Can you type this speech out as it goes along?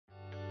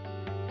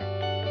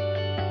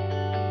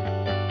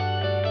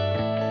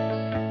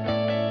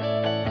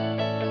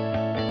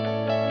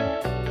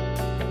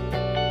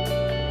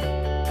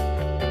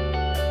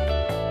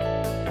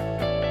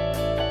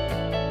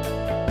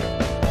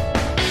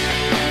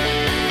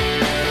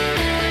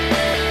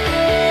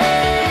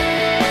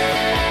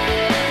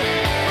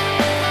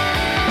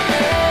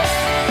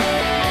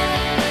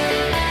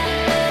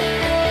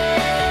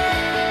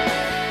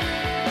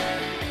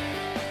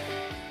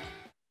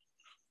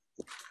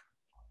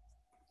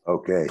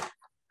Okay.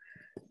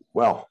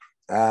 Well,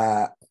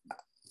 I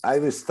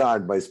will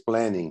start by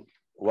explaining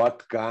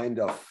what kind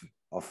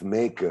of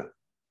maker,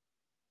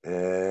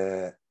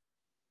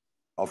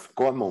 of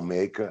common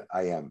maker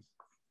I am.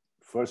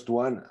 First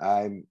one,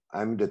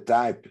 I'm the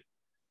type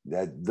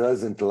that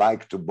doesn't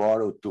like to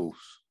borrow tools,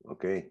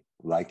 okay?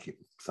 Like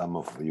some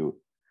of you.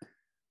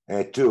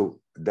 Two,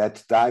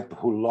 that type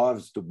who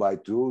loves to buy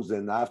tools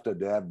and after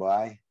that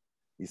buy,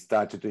 he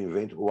started to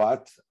invent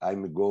what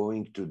I'm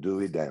going to do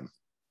with them.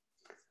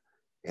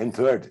 And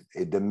third,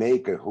 the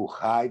maker who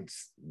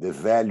hides the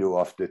value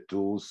of the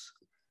tools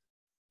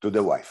to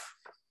the wife.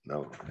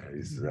 No,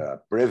 is a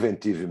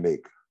preventive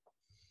maker.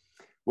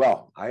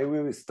 Well, I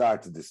will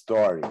start the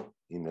story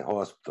in the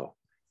hospital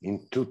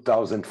in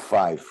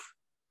 2005,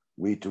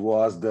 which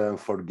was the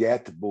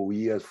unforgettable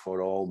year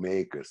for all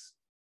makers.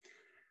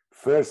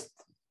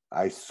 First,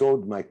 I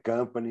sold my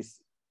company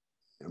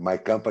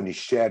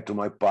share to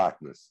my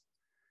partners.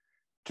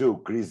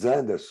 Two, Chris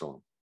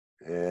Anderson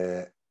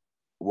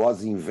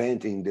was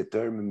inventing the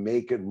term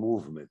maker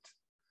movement.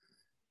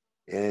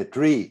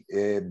 Three,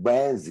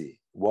 Banzi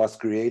was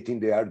creating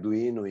the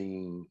Arduino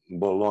in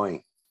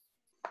Bologna.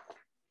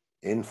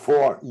 And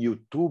four,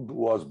 YouTube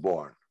was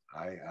born.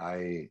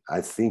 I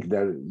think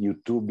that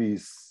YouTube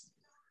is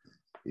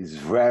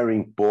very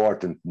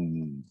important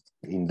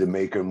in the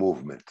maker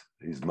movement,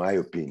 is my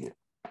opinion.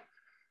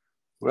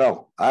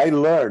 Well, I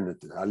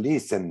learned, I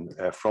listened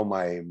from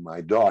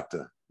my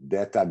daughter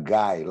that a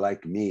guy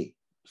like me,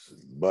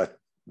 but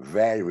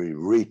very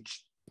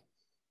rich,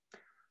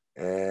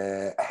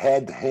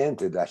 had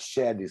rented a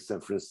shed in San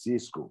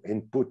Francisco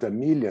and put $1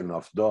 million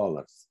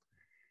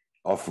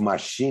of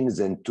machines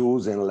and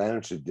tools and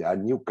launched a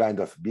new kind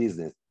of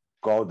business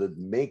called the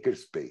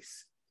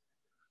Makerspace,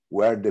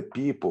 where the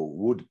people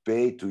would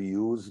pay to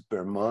use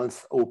per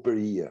month or per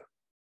year.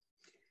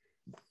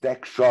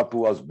 Tech Shop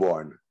was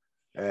born.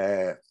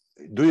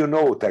 Do you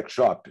know Tech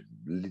Shop?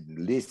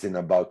 Listen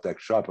about Tech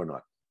Shop or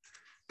not?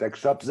 Tech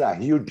Shop is a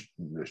huge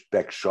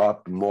tech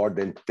shop, more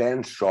than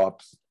 10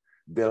 shops.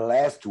 The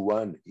last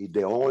one,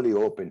 the only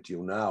open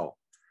till now,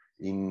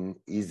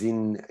 is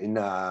in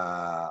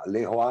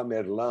Leroy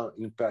Merlin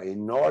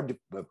in North,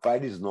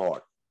 Paris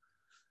North.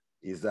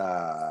 They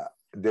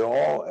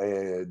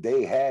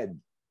had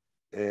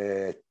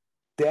 10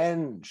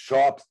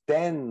 shops,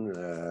 10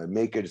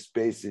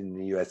 makerspace in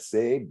the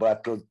USA,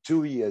 but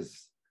 2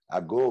 years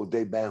ago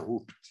they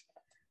bankrupt.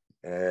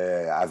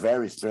 A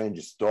very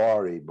strange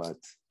story, but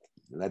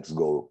let's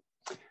go.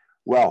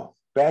 Well,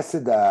 passed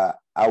 1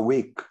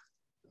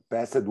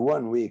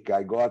 week,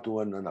 I got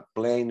on a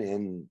plane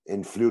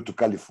and flew to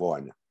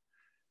California.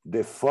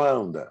 The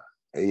founder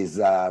is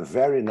a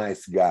very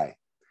nice guy.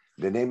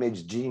 The name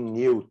is Jim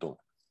Newton.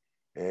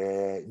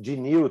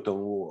 Jim Newton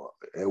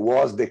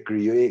was the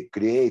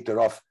creator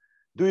of,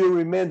 do you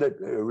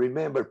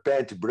remember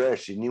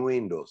paintbrush in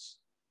Windows?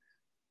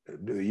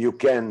 You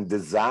can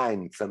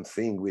design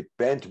something with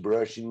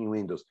paintbrush in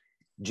Windows.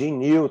 Jim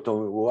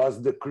Newton was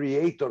the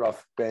creator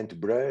of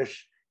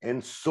paintbrush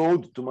and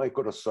sold to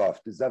Microsoft.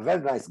 He's a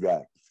very nice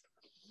guy.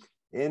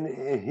 And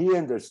he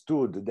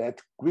understood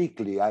that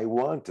quickly I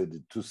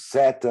wanted to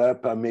set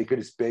up a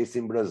makerspace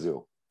in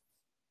Brazil.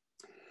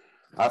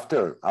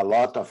 After a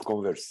lot of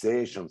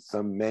conversations,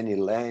 many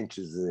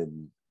lunches,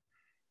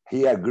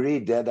 he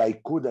agreed that I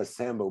could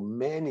assemble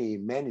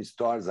many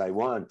stores I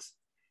want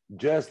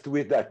just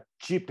with a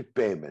cheap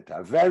payment,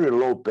 a very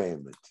low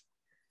payment.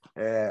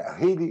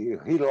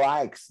 He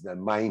likes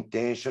my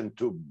intention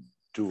to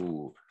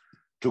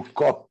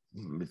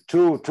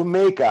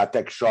make a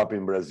tech shop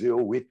in Brazil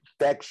with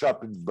tech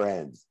shop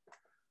brands.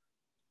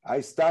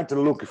 I started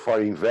looking for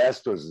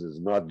investors.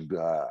 It's not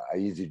an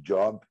easy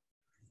job.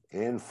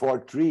 And for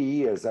 3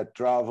 years, I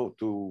traveled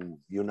to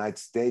United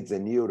States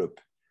and Europe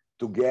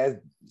to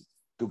get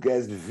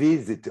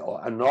visit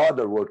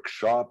another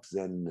workshops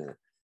and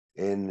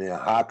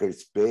hacker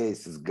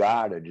spaces,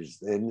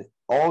 garages, and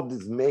all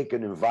this maker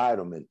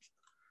environment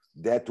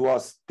that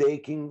was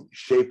taking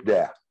shape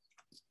there.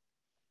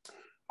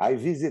 I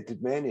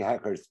visited many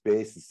hacker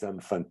spaces, some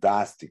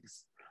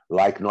fantastics,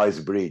 like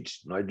Noise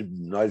Bridge.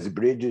 Noise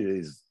Bridge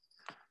is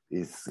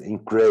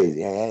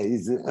crazy,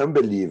 it's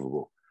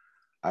unbelievable.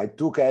 I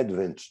took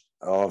advantage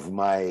of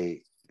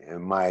my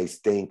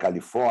stay in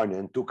California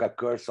and took a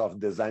course of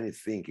design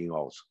thinking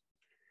also.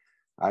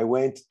 I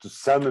went to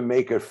some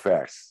maker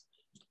fairs.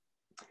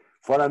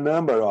 For a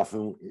number of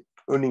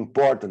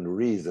unimportant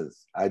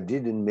reasons, I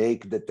didn't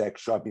make the tech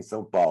shop in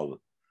São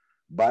Paulo.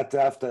 But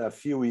after a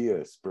few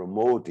years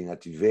promoting,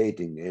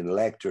 activating, and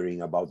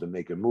lecturing about the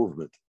maker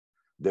movement,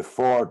 the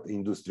fourth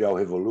industrial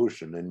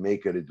revolution and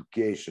maker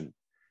education,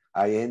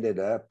 I ended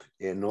up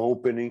in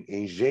opening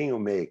Engenho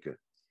Maker.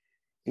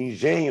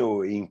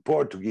 Engenho in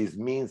Portuguese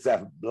means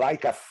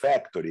like a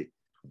factory,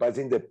 but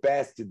in the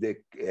past, the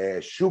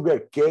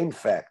sugar cane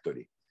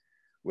factory,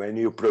 when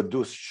you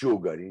produce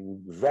sugar, in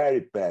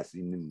very past,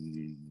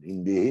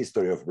 in the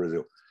history of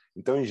Brazil.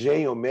 Então,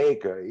 Engenho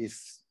Maker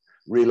is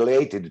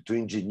related to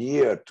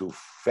engineer, to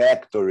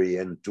factory,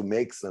 and to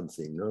make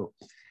something. No?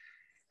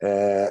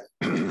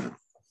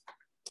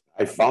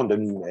 I found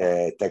an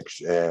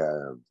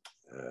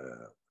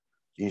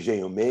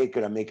Engenho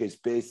Maker, a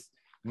makerspace,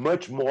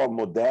 much more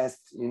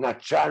modest in a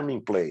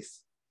charming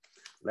place.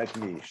 Let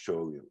me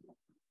show you.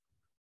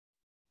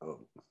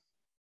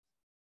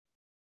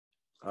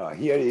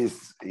 Here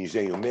is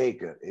Engenho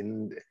Maker,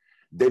 and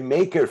the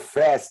Maker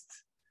Fest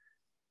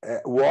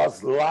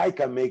was like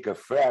a Maker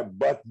Fair,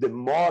 but the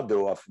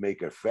model of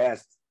Maker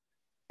Fest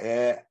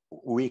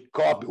we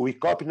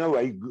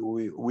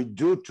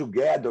do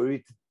together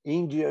with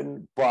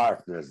Indian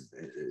partners.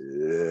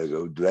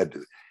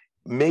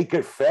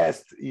 Maker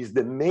Fest is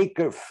the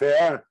Maker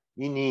Fair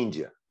in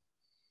India.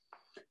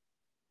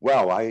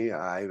 Well,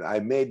 I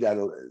made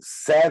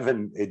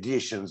 7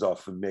 editions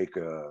of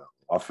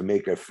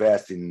Maker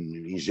Fest in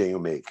Engenho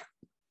Maker.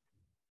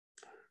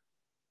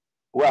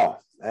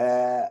 Well,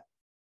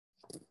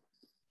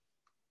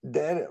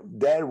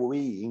 there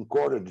we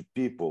encouraged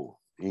people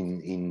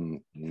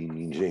in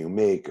Engenho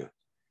Maker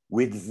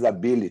with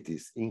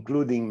disabilities,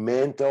 including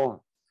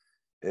mental,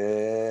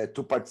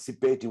 to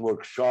participate in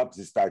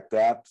workshops,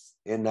 startups,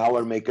 and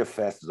our Maker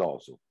Fests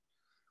also,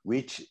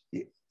 which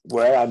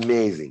were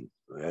amazing.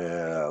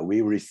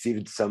 We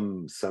received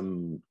some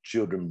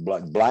children,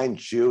 blind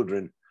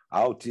children,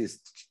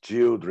 autistic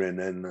children,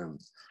 and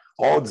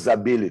all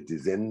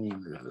disabilities, and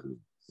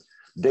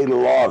they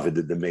loved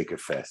the Maker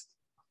Fest.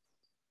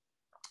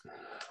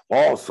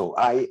 Also,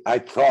 I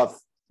taught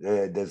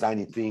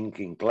design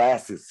thinking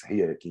classes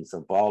here in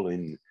São Paulo,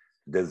 in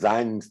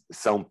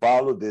São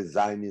Paulo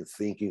Design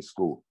Thinking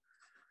School,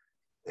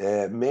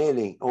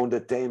 mainly on the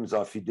themes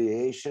of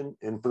ideation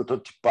and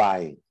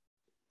prototyping.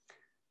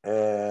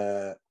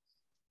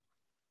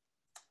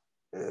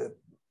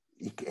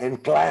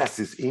 And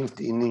classes in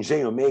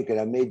Engenho Maker,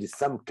 I made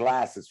some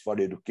classes for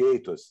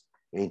educators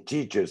and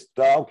teachers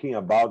talking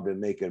about the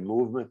maker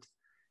movement,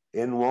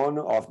 and one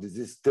of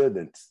these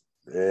students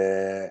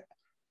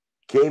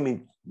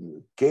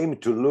came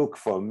to look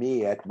for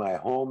me at my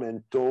home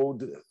and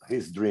told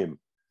his dream.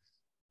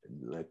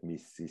 Let me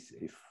see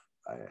if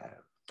I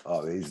have.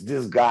 Oh, it's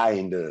this guy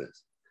in the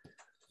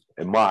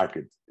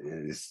market.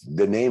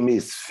 The name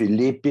is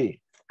Felipe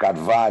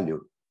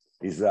Carvalho.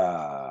 He's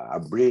a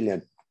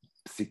brilliant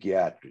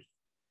psychiatrist.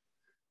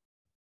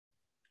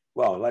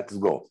 Well, let's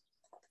go.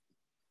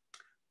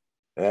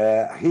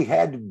 He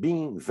had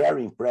been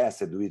very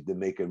impressed with the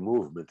maker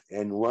movement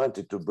and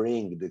wanted to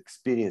bring the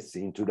experience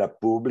into the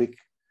public,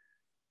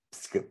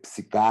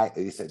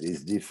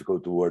 it's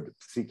difficult word,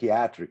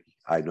 psychiatric,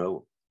 I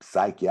know,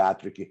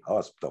 psychiatric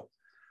hospital,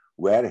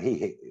 where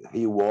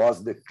he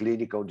was the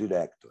clinical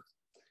director.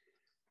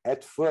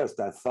 At first,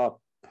 I thought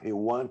he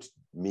wanted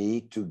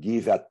me to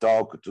give a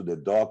talk to the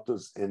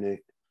doctors and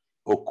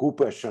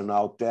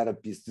occupational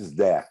therapists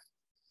there.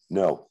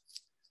 No.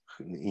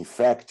 In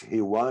fact,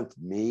 he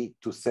wanted me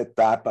to set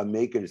up a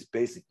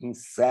makerspace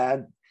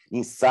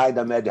inside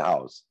a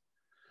madhouse.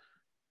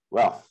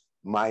 Well,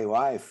 my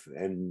wife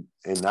and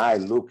I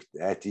looked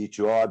at each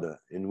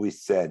other and we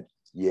said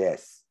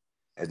yes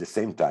at the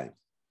same time.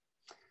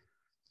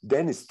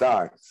 Then it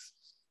starts.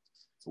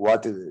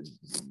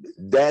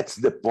 That's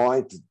the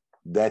point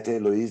that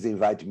Eloise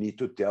invited me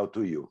to tell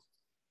to you.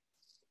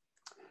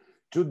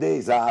 2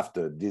 days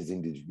after this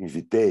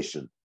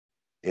invitation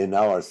and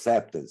our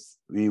acceptance,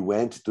 we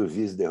went to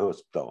visit the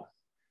hospital.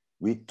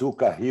 We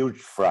took a huge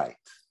fright.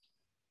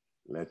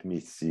 Let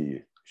me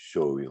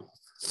show you.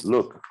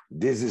 Look,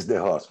 this is the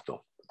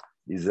hospital.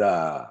 It's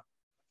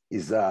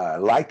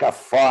like a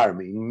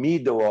farm in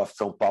middle of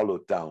São Paulo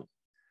town.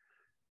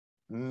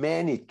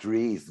 Many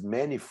trees,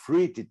 many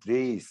fruity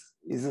trees.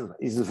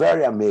 It's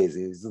very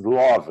amazing. It's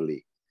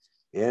lovely.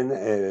 And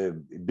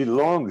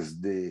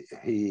belongs, the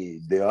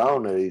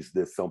owner is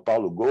the São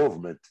Paulo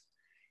government.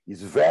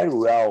 Is very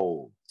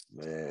well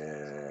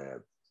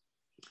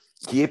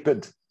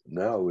kept,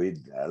 with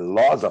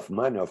lots of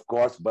money, of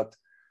course, but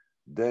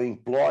the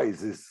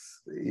employees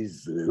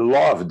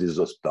love this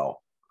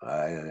hospital.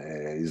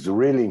 It's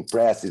really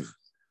impressive,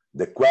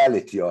 the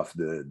quality of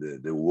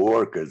the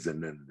workers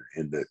and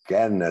the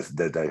kindness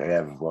that I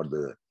have for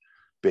the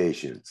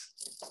patients.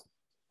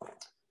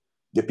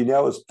 The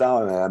Pinel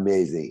Hospital is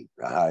amazing,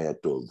 I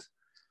told.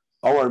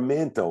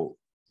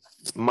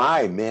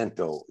 My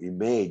mental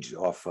image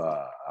of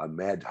a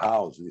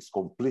madhouse is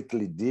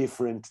completely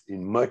different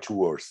and much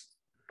worse.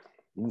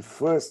 In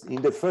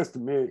the first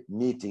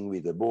meeting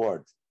with the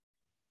board,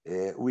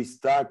 we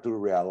start to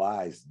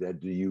realize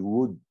that you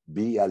would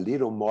be a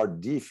little more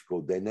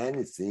difficult than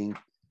anything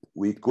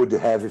we could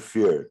have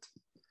feared.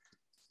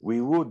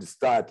 We would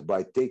start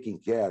by taking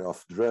care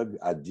of drug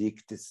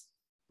addicts,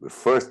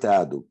 first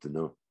adult,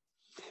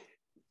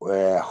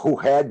 who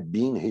had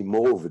been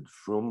removed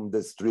from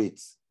the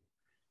streets.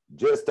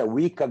 Just a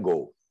week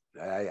ago,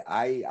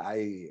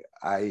 I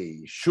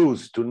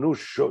choose to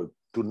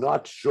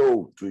not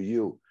show to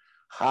you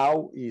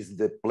how is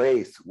the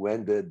place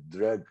when the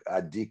drug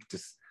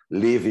addicts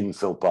live in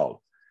São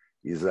Paulo.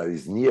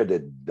 It's near the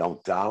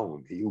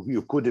downtown.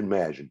 You could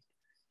imagine.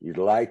 It's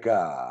like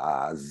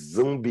a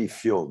zombie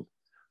film,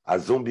 a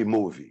zombie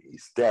movie.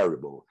 It's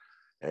terrible.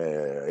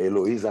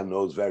 Eloisa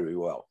knows very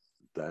well.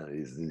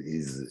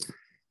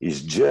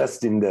 is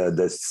just in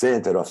the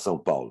center of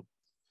São Paulo.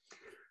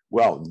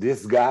 Well,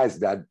 these guys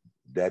that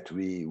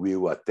we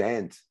will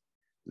attend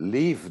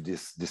leave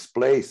this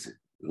place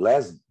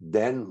less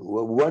than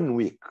 1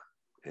 week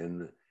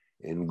and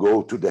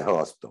go to the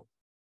hospital.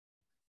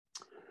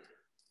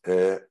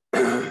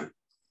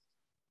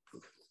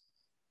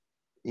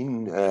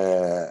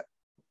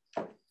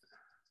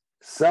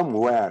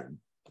 Somewhere,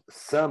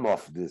 some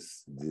of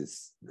these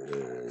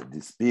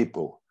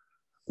people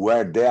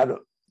were there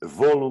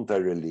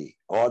voluntarily,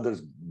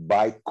 others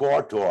by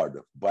court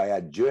order, by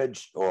a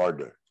judge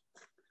order.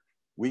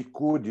 We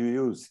could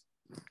use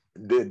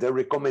the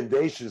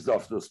recommendations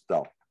of the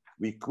hospital.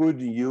 We could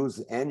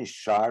use any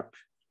sharp,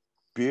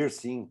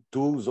 piercing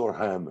tools or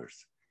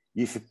hammers.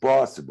 If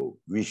possible,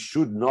 we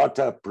should not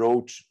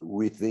approach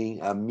within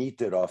a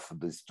meter of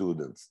the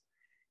students.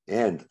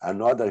 And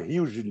another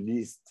huge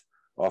list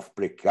of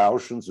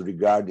precautions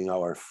regarding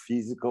our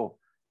physical,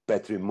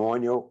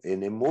 patrimonial,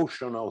 and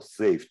emotional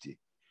safety.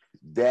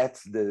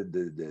 That's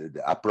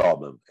a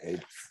problem.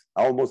 It's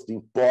almost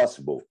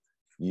impossible.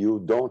 You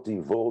don't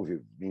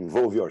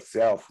involve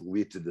yourself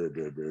with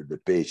the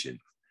patient.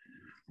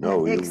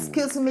 No.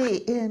 Excuse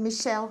me,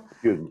 Michel.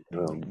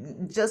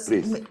 Just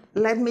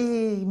let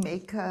me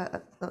make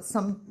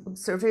some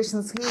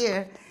observations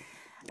here.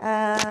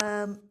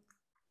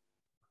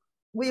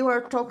 We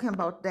were talking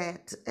about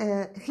that.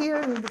 Here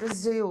in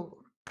Brazil,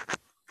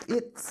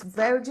 it's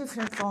very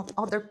different from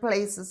other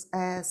places,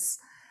 as,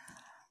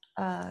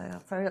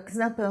 for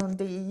example, in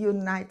the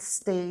United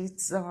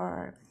States,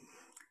 or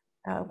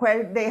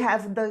where they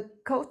have the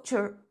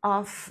culture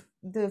of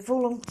the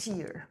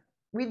volunteer.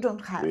 We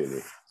don't have.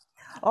 Really?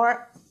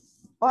 Or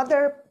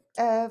other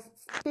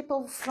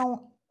people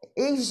from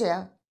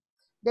Asia,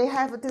 they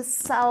have this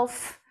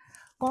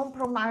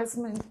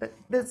self-compromisement,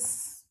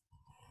 this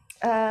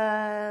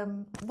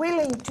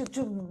willing to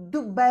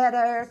do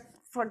better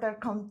for their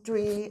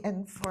country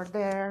and for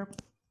their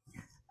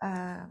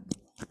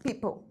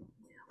people.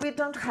 We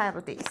don't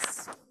have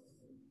this.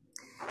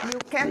 You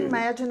can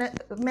imagine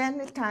it,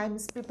 many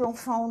times people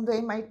from the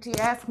MIT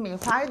ask me,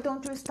 why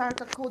don't you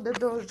start a code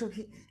dojo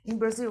in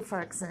Brazil,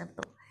 for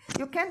example?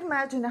 You can't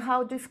imagine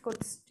how difficult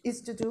it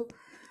is to do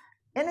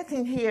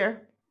anything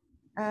here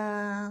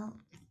to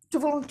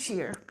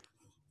volunteer.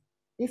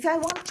 If I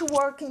want to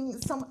work in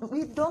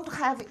we don't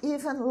have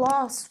even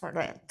laws for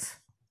that.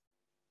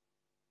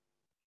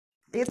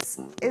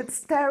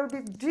 It's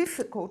terribly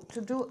difficult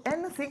to do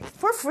anything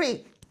for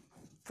free,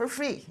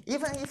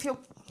 even if you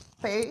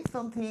pay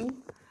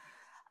something.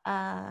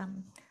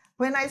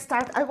 When I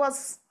started,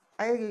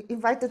 I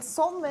invited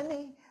so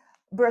many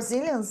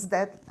Brazilians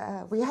that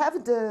we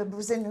have the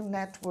Brazilian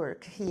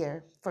network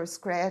here for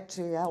Scratch,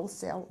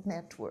 LCL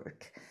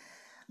network.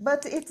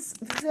 But it's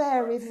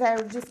very,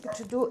 very difficult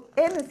to do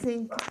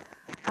anything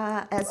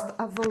as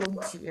a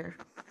volunteer.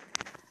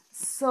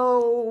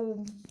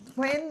 So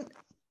when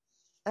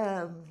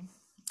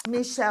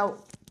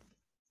Michel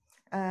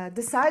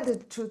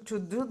decided to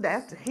do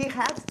that, he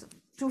had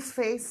to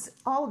face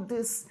all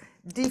these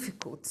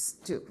difficulties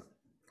too.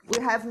 We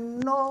have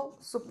no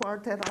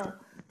support at all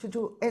to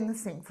do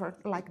anything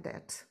like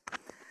that.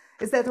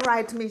 Is that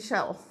right,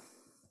 Michel?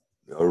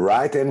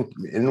 Right, and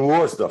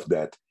worst of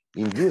that,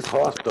 in this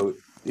hospital,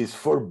 it's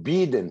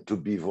forbidden to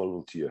be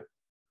volunteer.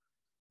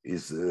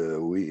 It's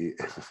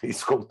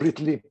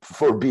completely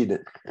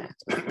forbidden.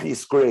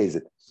 It's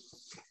crazy.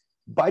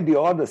 By the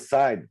other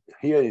side,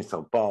 here in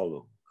São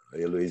Paulo,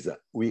 Eloisa,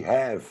 we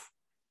have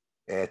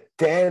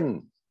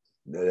 10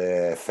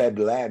 Fab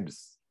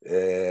Labs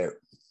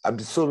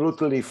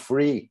absolutely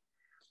free.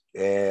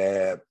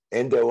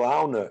 And the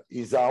owner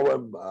is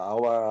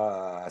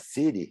our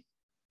city,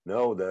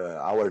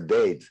 our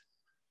date.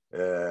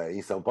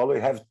 In São Paulo,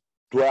 we have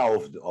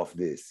 12 of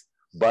this,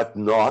 but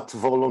not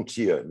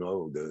volunteer.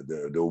 No,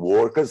 the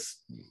workers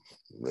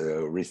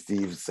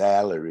receive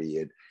salary,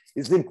 and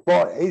it's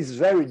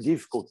very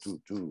difficult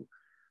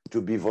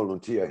to be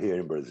volunteer here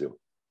in Brazil,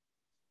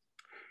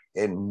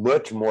 and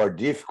much more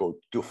difficult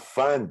to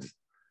fund,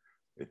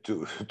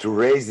 to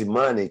raise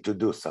money to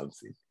do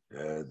something.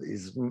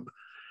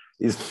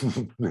 It's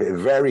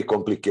very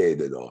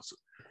complicated also.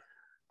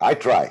 I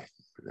try,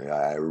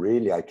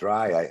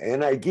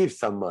 and I give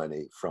some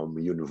money from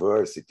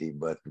university,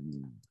 but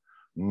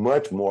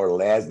much more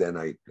less than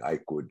I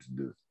could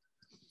do.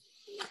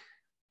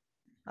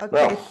 Okay,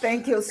 well,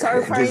 thank you.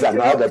 Sorry for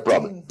interrupting. Another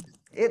problem.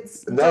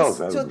 It's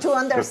just to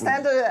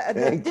understand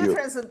the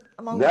difference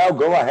among... Now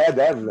go ahead,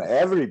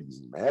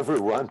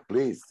 everyone,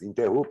 please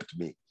interrupt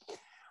me.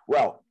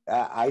 Well,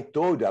 I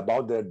told you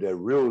about the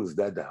rules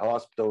that the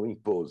hospital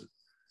imposes.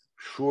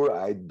 Sure,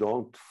 I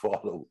don't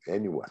follow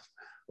anyone.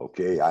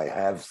 Okay, I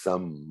have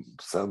some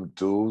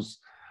tools.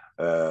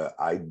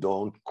 I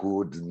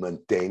could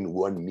maintain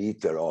 1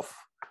 meter of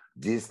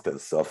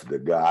distance of the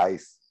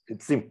guys.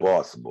 It's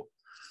impossible.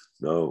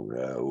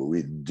 No,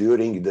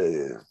 during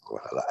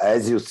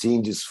as you see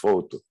in this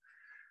photo.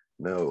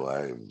 No,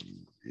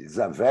 it's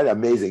a very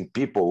amazing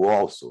people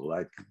also,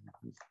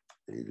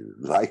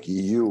 like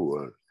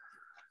you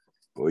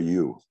or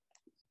you.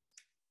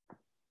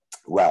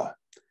 well,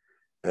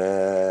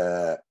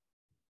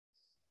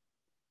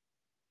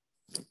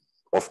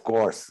 of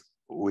course,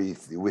 we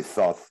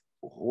thought,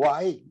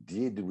 why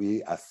did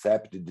we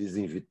accept this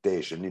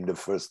invitation in the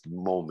first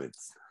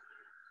moments?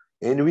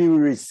 And we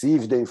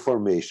received the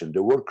information.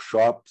 The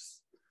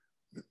workshops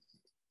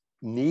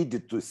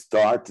needed to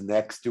start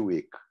next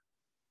week.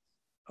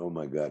 Oh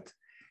my God.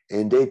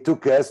 And they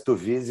took us to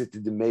visit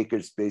the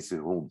Makerspace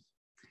room.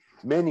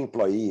 Many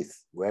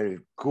employees were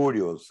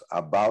curious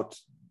about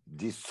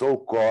this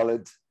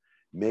so-called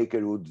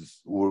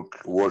Makerwood's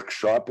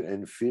workshop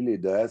and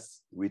filled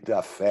us with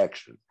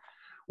affection.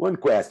 One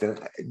question,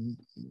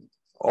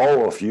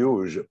 all of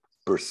you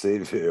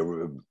perceive,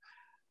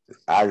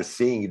 are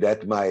seeing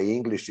that my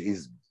English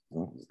is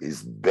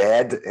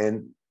bad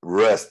and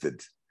rusted,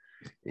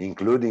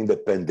 including the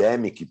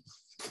pandemic,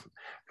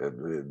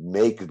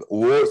 make it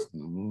worse,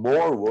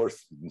 more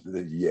worse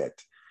yet.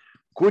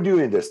 Could you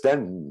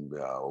understand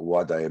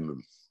what I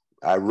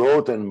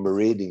wrote and I'm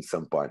reading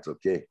some parts,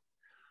 okay?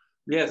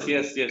 Yes.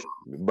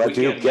 But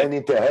you can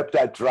interrupt,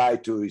 I try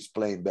to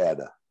explain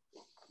better.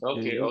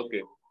 Okay,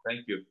 okay,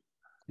 thank you.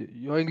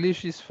 Your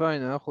English is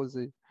fine, huh,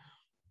 Jose?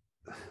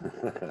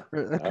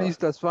 At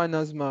least as fine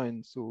as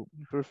mine, so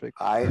perfect.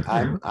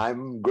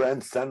 I'm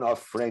grandson of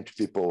French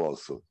people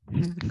also.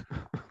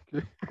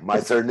 Okay. My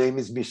surname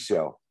is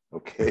Michel,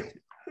 okay?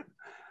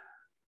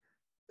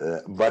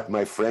 But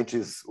my French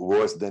is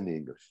worse than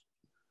English.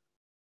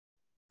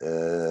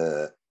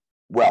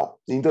 Well,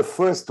 in the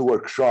first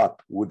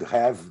workshop, would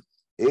have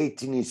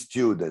 18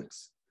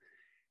 students.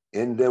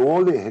 And the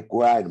only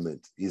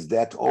requirement is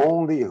that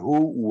only who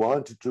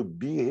want to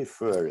be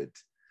referred.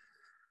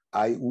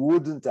 I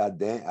wouldn't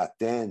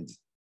attend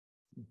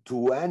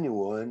to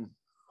anyone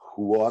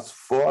who was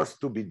forced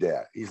to be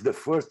there. It's the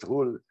first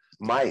rule,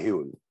 my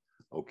rule.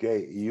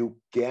 Okay, you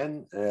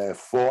can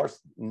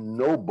force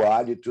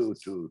nobody to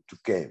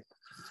camp.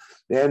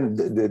 And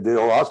the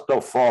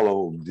hospital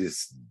follow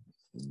this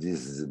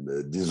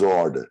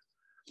order.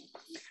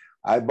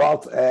 I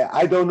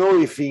don't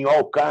know if in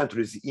all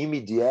countries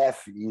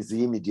MDF is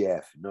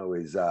MDF. No,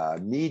 it's a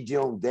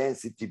medium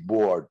density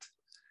board.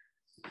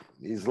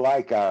 It's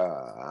like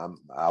a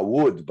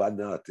wood, but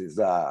not. It's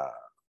a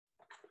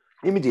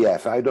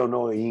MDF. I don't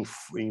know in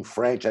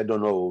French. I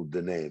don't know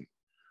the name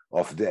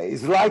of the.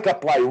 It's like a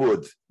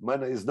plywood,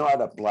 but it's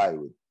not a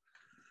plywood.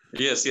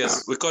 Yes,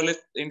 we call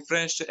it in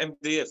French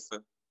MDF.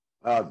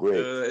 Oh, great!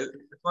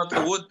 It's not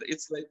a wood.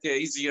 It's like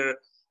easier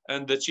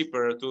and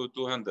cheaper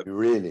to handle.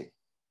 Really?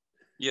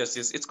 Yes.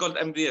 It's called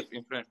MDF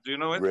in French. Do you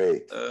know it?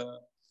 Great.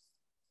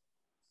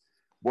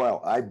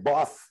 Well, I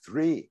bought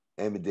 3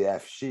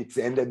 MDF sheets,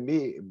 and the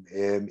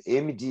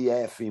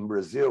MDF in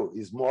Brazil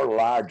is more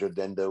larger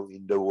than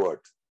in the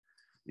world.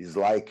 It's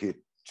like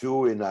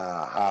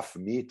 2.5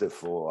 meters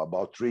for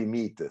about 3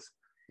 meters.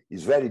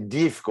 It's very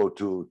difficult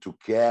to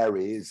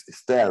carry.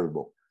 It's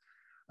terrible.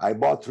 I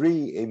bought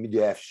 3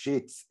 MDF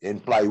sheets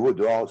and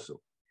plywood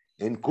also,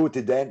 and put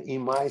it then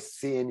in my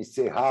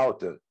CNC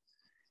router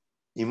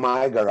in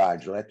my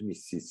garage. Let me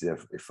see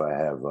if I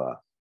have.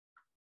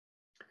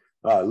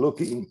 Look,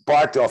 in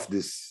part of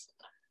this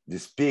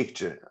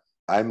picture,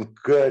 I'm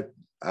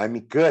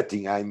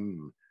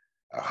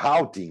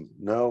routing,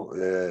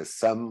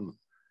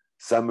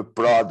 some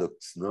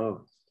products,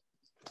 no,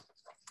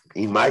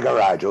 in my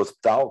garage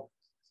hospital.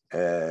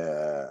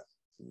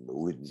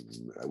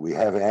 We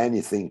have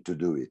anything to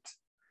do it,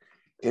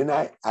 and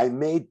I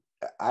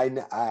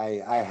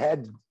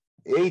had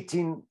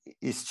 18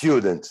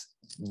 students,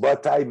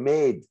 but I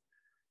made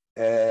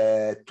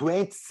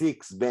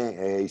 26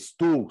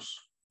 stools,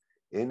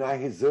 and I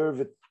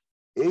reserved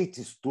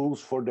 80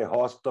 stools for the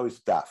hospital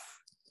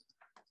staff.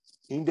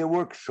 In the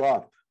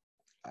workshop,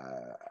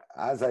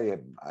 as I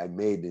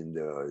made in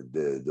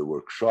the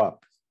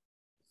workshop,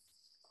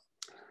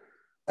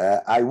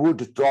 I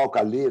would talk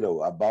a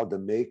little about the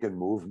maker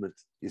movement,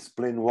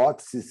 explain what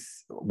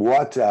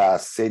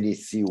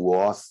CNC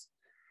was,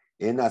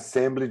 and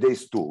assemble the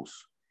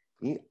stools.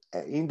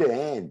 In the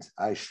end,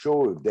 I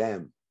showed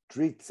them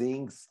 3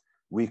 things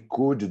we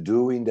could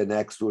do in the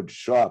next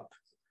workshop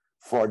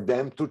for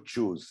them to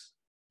choose.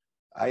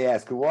 I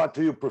asked, what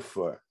do you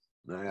prefer?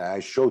 I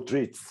showed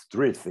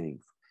three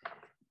things.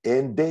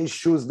 And they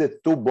choose the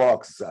 2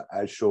 boxes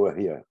I show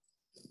here.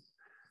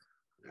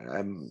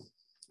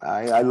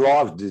 I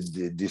love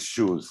these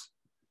shoes.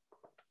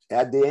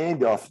 At the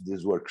end of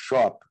this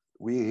workshop,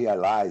 we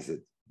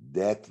realized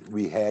that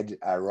we had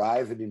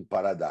arrived in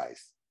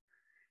paradise.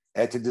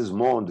 At this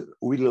moment,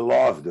 we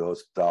love the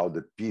hospital,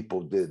 the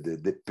people,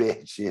 the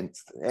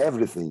patients,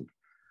 everything.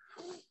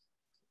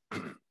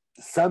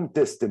 Some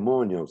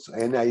testimonials,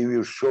 and I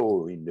will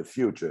show in the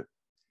future,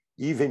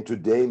 even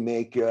today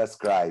make us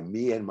cry,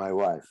 me and my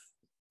wife.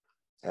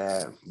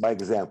 By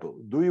example,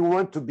 do you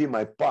want to be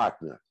my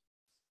partner?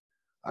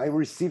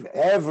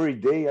 Every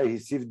day I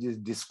receive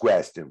this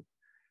question.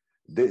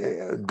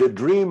 The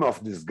dream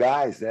of these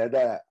guys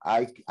that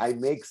I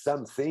make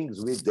some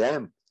things with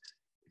them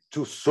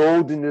to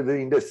sold in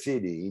the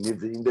city,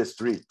 in the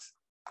street.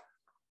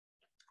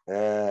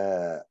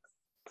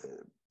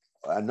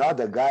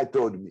 another guy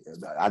told me,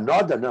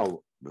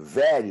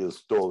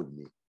 various told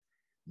me,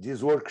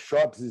 these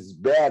workshops is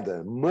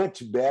better,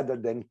 much better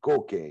than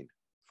cocaine.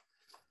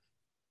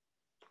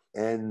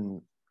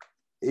 And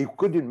you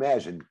could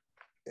imagine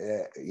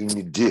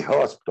in the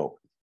hospital,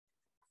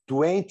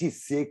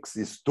 26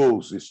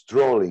 stools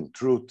strolling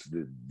through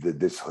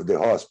the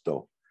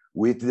hospital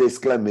with the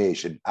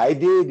exclamation, I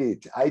did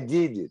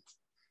it,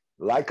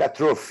 like a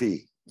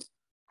trophy.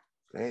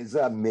 It's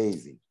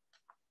amazing.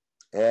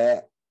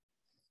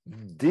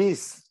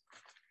 This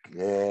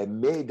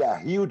made a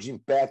huge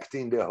impact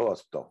in the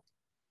hospital.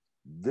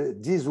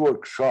 These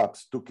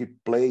workshops took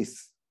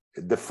place,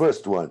 the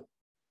first one,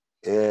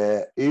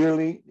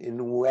 early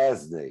in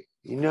Wednesday,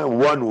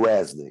 one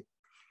Wednesday.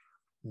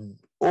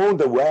 On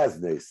the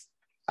Wednesdays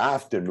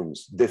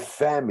afternoons, the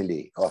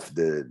family of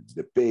the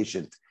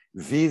patient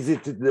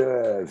visit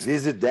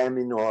them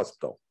in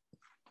hospital.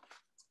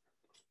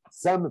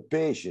 Some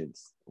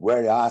patients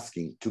were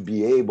asking to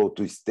be able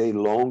to stay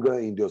longer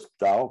in the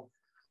hospital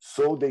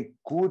so they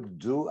could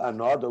do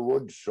another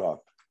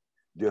workshop.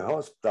 The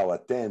hospital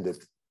attended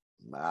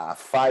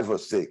 5 or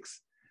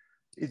 6.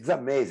 It's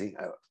amazing.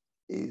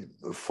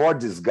 For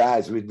these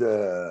guys with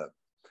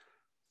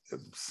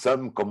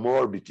some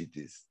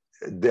comorbidities,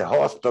 the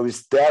hospital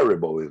is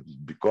terrible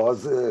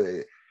because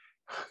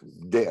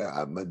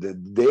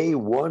they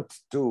want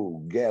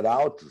to get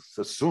out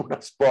as soon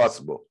as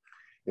possible.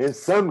 And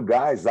some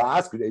guys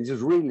asked,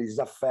 it's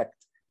a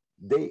fact,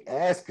 they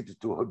asked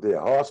to the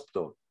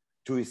hospital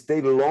to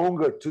stay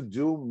longer to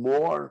do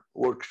more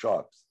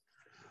workshops.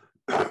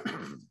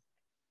 The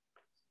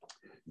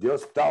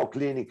hospital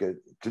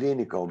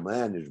clinical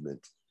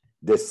management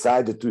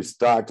decided to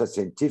start a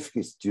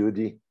scientific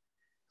study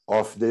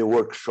of the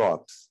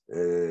workshops,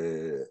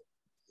 the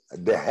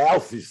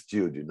health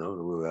study,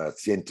 a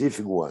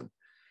scientific one.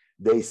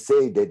 They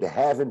say that they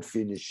haven't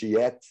finished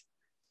yet,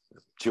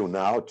 till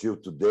now, till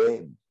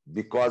today,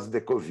 because of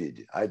the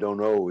COVID. I don't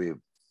know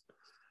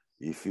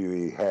if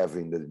we have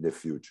in the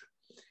future.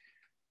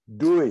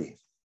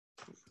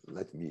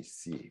 Let me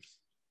see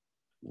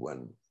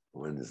one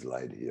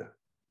slide here.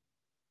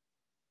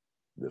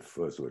 The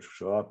first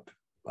workshop.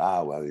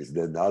 Well, it's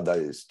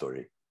another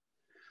story.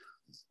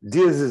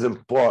 This is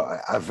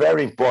a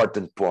very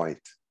important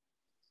point.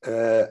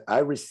 I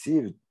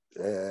received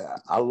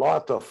a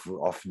lot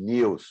of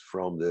news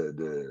from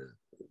the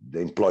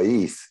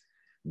employees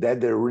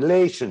that the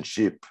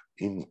relationship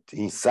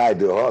inside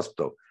the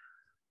hospital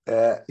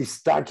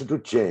started to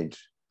change.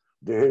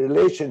 The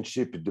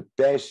relationship with the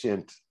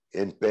patient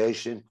and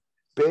patient,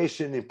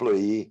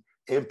 employee,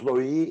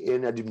 employee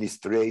and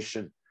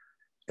administration,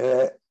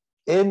 and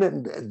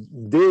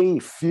they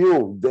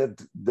feel that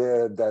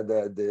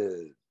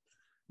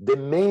the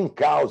main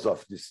cause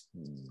of these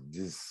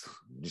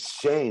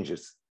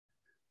changes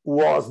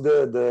was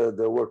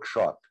the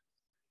workshop.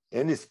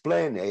 And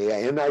explain,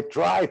 and I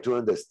try to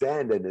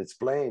understand and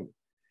explain,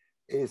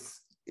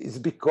 is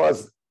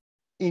because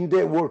in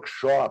the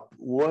workshop,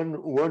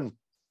 one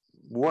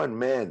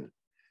man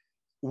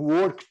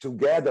worked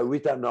together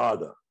with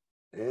another,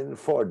 and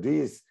for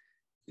this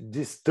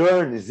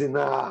turn is in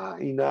a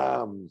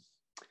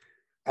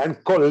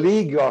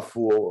colleague of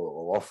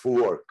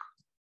work.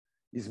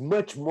 It's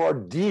much more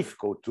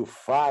difficult to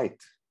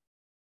fight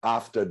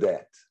after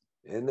that,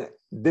 and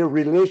the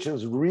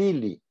relations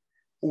really.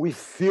 We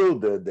feel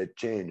the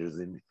changes,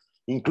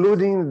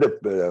 including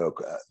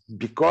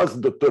because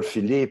Dr.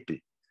 Felipe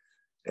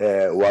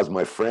was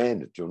my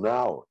friend till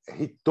now.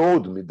 He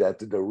told me that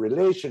the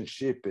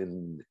relationship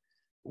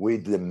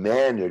with the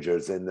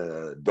managers and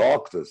the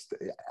doctors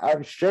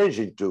are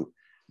changing too,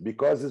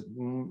 because it's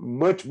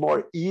much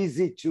more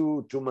easy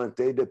to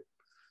maintain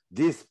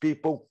these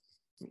people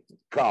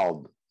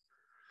calm.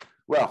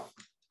 Well,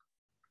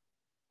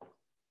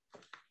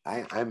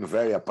 I'm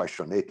very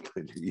passionate.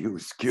 You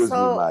excuse me.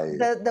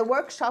 The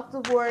workshop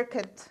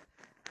worked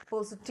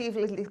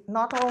positively,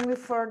 not only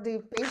for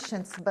the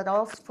patients, but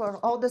also for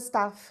all the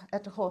staff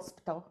at the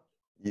hospital.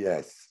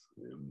 Yes,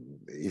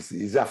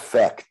 it's a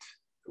fact.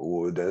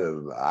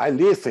 I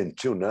listen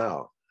to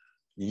now.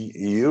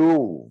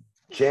 You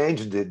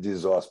changed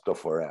this hospital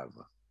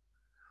forever.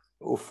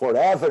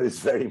 Forever is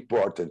very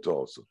important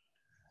also.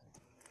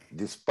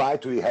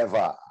 Despite we have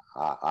a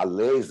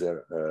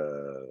laser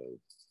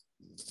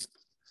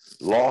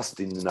lost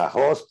in a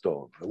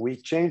hospital, we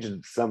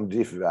changed some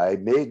different. I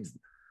made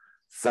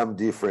some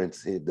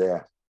difference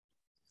there.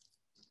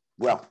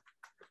 Well,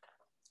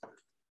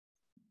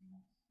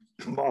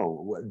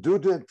 due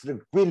to the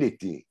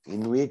tranquility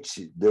in which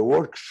the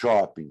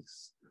workshops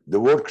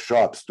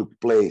took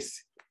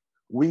place,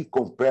 we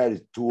compared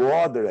it to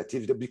other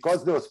activities,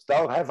 because the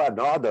hospital have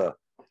another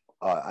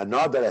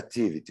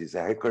activities,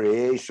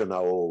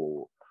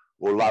 recreational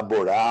or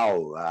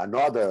laboral,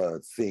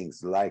 another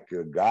things like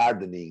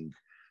gardening,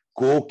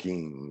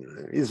 cooking.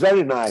 It's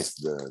very nice,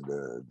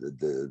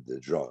 the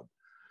job.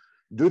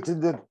 Due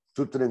to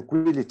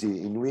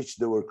tranquility in which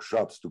the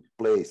workshops took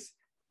place,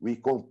 we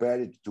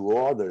compared it to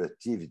other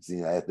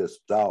activities at the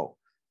hospital.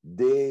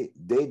 They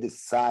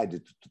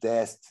decided to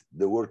test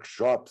the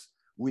workshops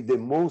with the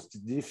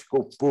most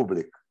difficult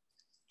public,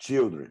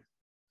 children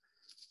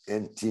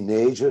and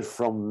teenagers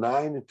from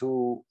 9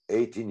 to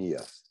 18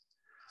 years.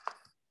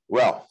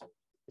 Well,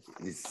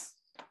 it's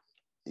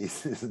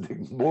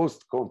the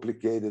most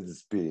complicated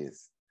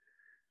experience.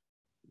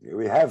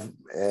 We have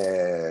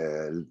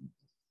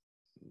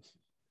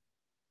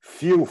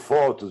few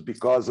photos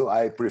because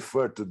I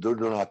prefer to do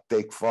not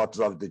take photos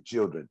of the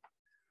children.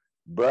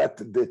 But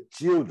the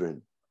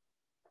children,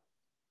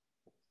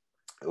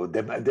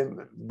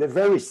 the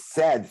very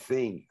sad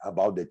thing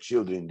about the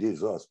children in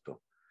this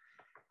hospital,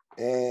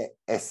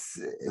 it's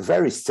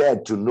very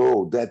sad to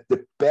know that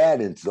the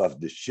parents of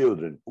the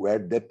children were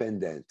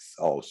dependents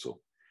also.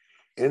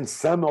 And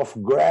some of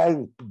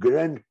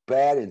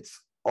grandparents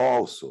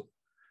also.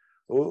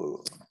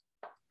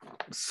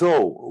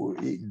 So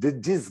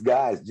these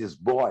guys, these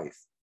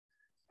boys,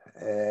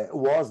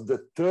 was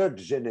the third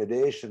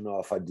generation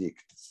of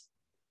addicts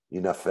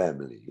in a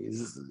family.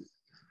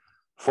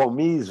 For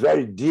me, it's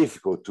very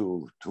difficult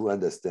to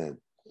understand.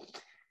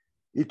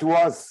 It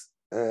was,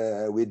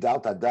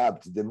 without a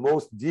doubt, the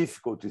most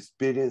difficult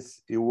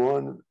experience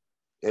one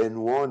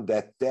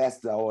that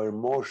tests our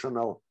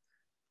emotional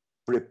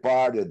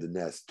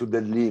preparedness to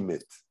the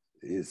limit.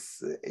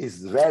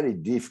 It's very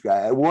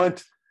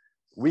difficult.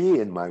 Me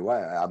and my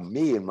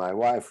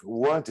wife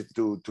wanted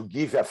to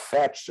give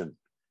affection,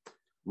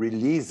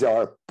 release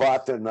our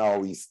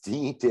paternal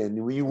instinct,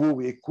 and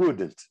we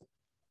couldn't.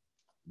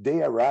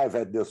 They arrived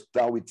at the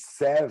hospital with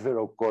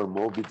several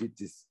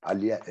comorbidities,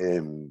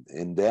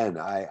 and then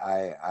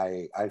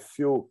I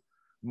feel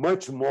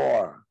much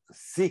more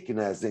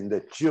sickness in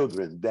the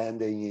children than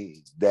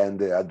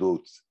the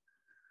adults.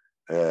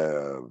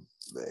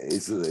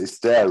 It's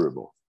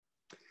terrible.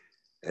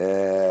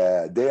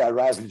 They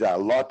arrived with a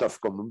lot of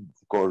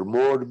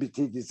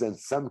comorbidities and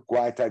some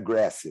quite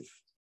aggressive.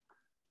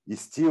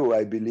 Still,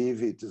 I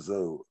believe it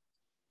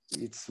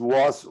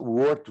was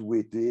worth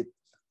with it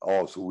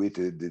also, with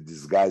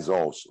these guys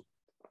also.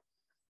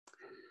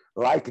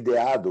 Like the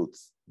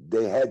adults,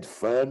 they had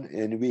fun,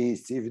 and we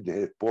received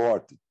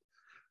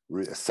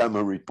some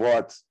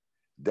reports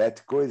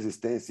that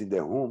coexistence in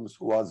the rooms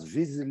was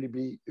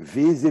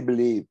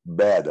visibly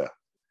better.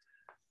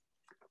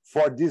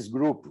 For this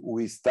group,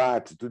 we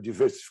start to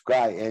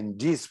diversify, and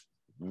this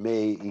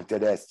may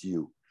interest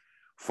you.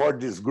 For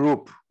this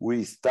group,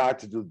 we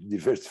started to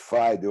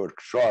diversify the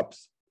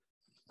workshops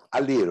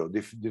a little,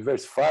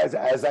 diversify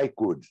as I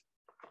could,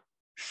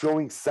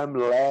 showing some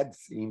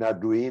LEDs in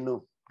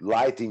Arduino,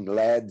 lighting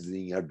LEDs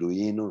in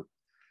Arduino,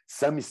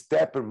 some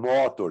stepper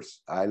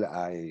motors.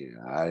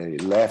 I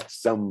left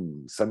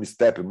some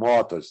stepper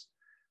motors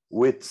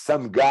with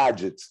some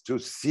gadgets to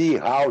see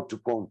how to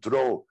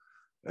control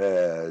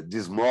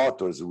these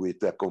motors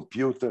with a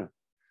computer.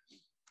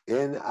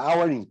 And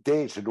our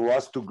intention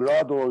was to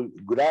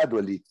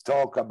gradually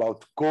talk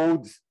about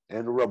codes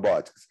and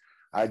robotics.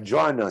 I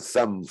joined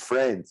some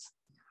friends,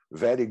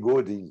 very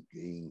good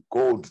in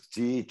code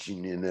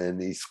teaching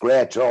and in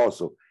Scratch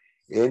also.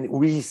 And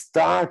we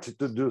started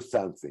to do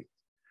something.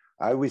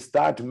 We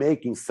start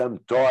making some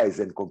toys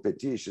and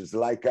competitions,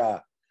 like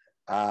a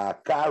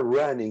car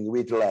running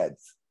with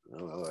LEDs.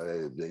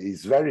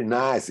 It's very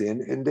nice,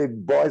 and the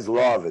boys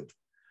love it.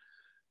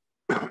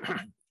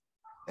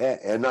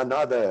 And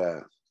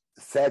another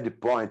sad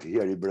point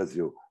here in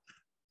Brazil,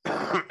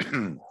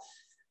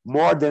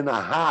 more than a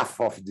half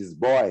of these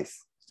boys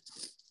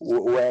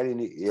were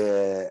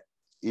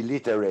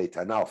illiterate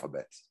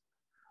analphabets.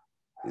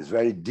 It's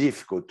very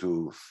difficult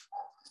to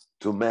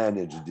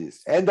manage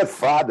this. And the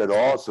father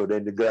also,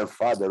 then the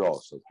grandfather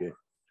also, okay?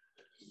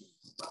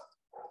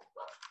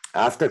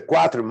 After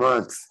 4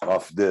 months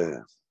of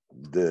the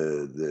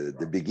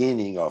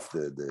beginning of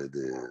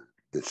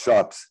the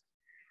shops,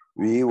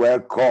 we were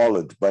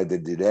called by the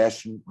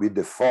direction with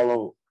the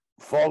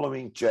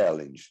following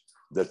challenge,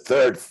 the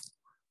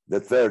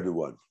third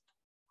one.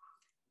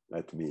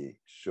 Let me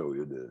show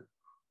you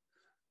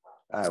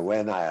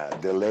when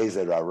the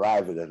laser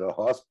arrived at the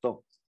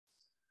hospital.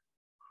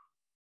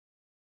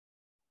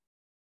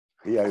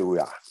 Here we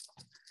are.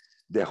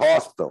 The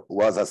hospital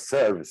was a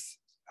service.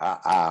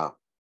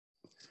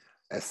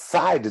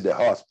 Aside the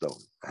hospital,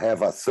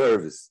 have a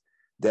service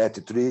that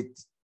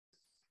treats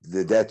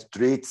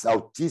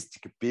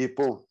autistic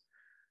people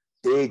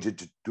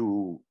aged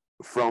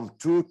from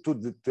 2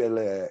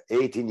 to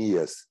 18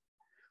 years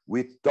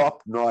with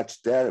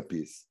top-notch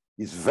therapies.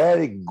 It's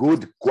very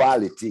good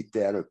quality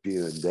therapy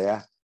in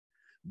there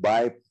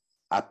by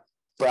a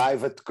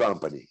private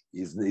company.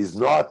 It's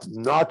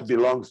not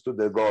belongs to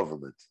the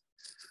government.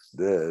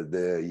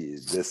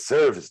 The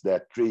service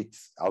that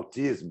treats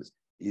autism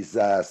is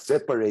a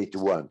separate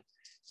one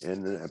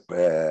and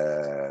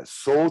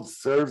sold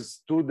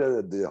service to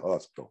the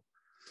hospital.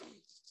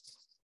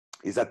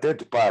 It's a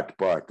third-party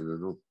part. You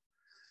know?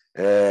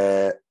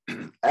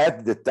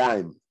 At the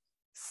time,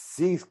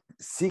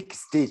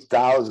 60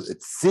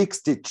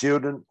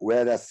 children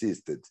were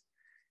assisted,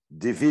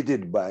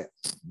 divided by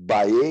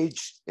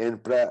age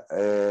and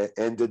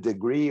the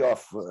degree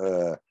of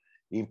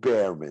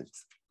impairment.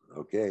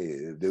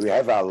 Okay, we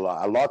have a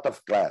lot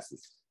of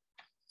classes.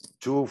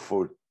 2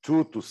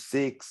 to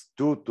 6,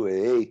 2 to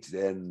 8,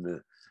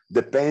 and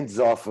depends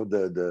of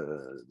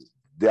the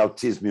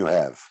autism you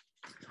have.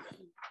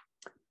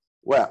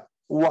 Well,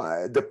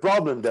 the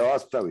problem in the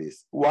hospital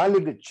is, while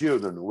the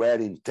children were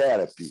in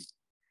therapy,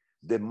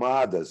 the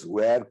mothers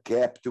were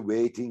kept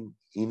waiting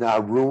in a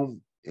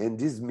room, and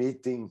this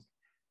meeting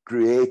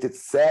created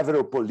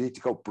several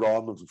political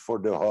problems for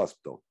the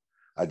hospital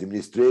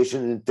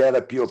administration and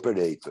therapy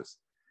operators.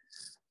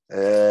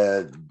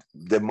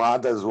 The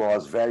mothers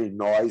was very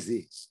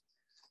noisy,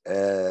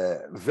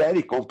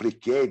 very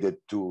complicated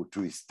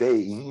to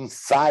stay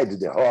inside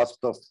the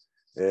hospital,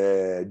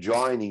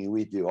 joining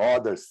with the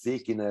other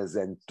sickness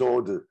and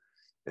told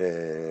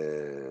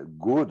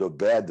good or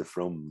bad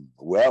from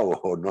well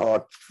or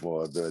not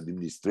for the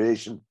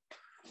administration.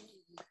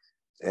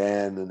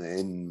 And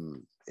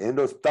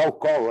the hospital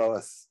called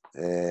us,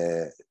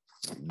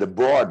 the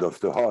board of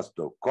the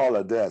hospital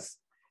called us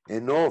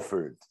and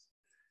offered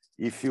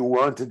if you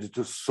wanted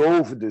to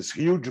solve this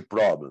huge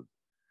problem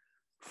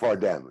for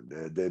them,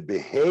 the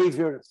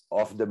behavior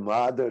of the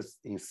mothers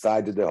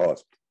inside the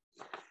hospital.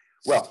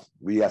 Well,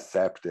 we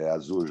accepted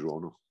as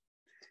usual. No?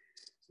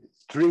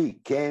 3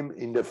 came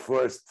in the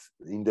first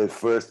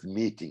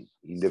meeting,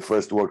 in the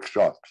first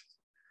workshop.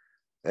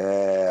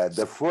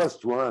 The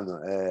first one,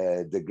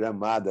 the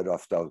grandmother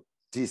of the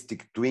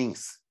autistic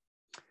twins,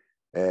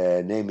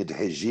 named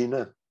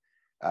Regina,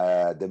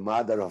 the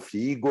mother of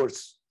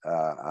Igor's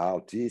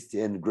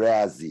autistic, and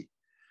Grazi.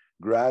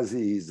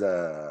 Grazi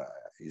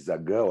is a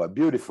girl, a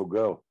beautiful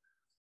girl,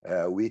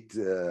 with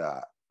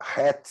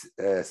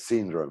Rett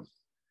syndrome.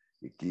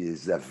 It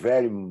is a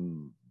very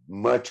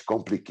much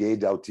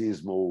complicated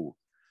autism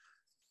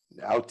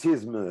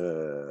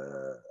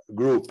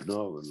group,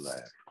 no?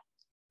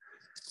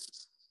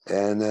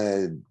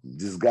 And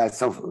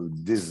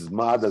these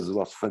mothers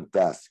was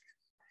fantastic.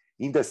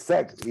 In the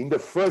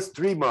first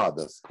 3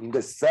 mothers, in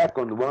the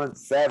second one,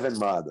 7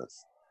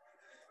 mothers.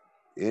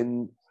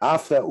 And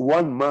after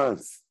 1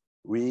 month,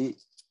 we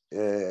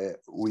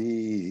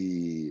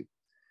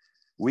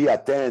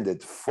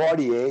attended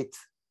 48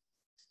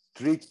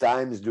 3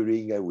 times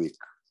during a week.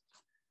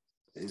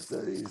 It's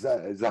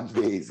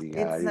amazing.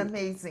 It's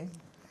amazing.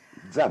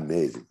 It's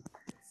amazing.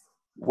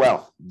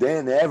 Well,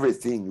 then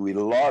everything we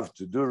love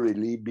to do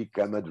really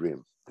become a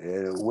dream.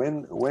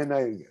 When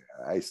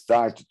I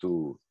started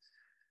to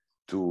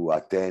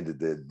attend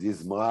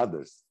these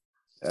mothers,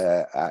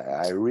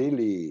 I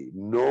really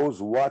knows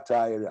what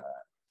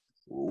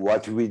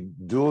we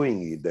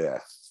doing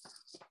there.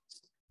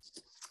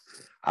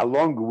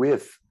 Along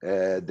with,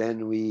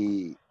 then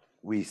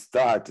we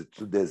started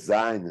to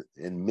design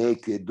and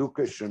make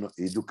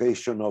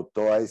educational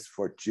toys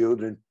for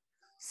children,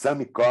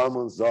 some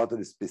common,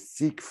 others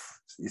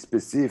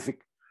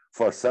specific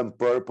for some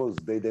purpose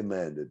they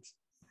demanded.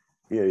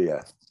 Here,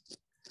 yeah.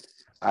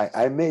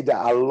 I made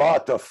a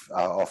lot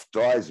of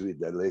toys with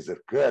the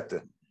laser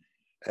cutter,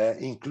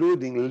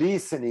 including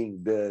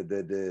listening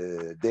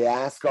the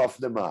ask of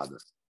the mother.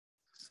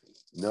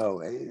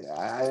 No,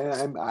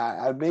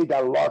 I made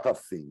a lot of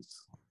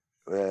things.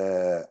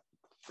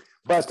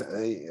 But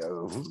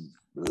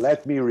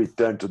let me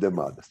return to the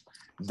mothers.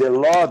 The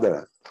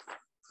laughter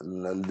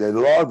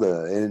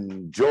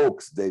and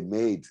jokes they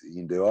made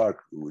in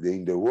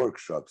the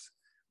workshops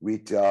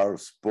with our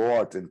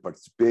support and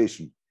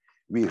participation,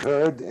 we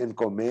heard and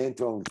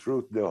comment on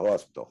through the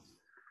hospital.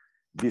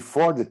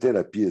 Before the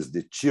therapies,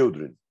 the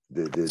children,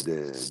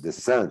 the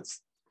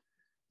sons,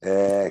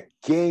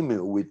 came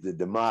with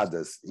the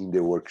mothers in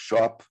the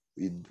workshop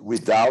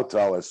without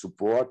our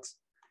support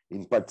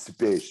in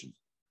participation.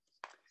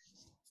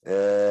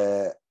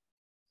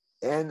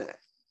 And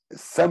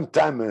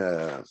sometime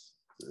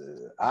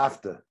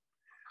after,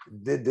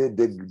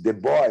 the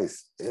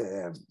boys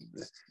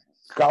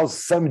caused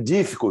some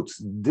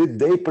difficulties.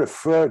 They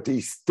prefer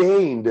to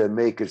stay in the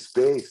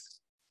makerspace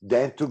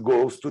than to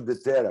go to the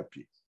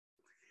therapy.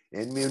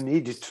 And we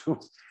needed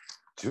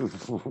to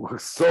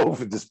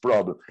solve this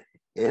problem.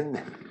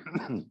 And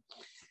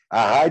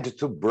I had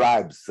to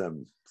bribe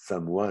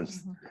someone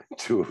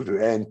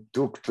and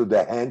took to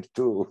the hand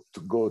to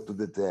go to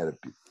the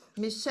therapy.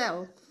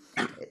 Michel,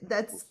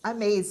 that's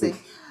amazing.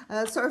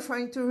 Sorry for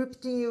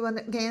interrupting you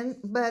again,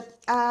 but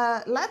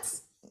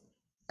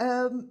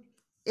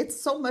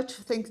it's so much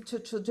things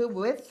to do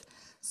with.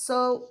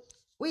 So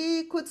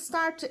we could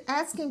start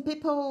asking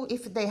people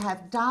if they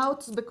have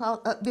doubts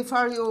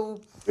before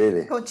you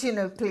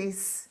continue,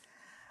 please.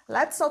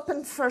 Let's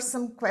open for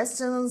some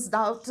questions,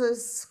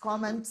 doubts,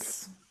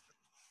 comments.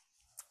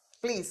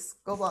 Please,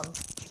 go on.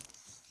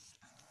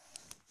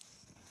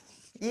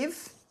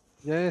 Yves?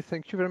 Yeah,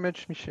 thank you very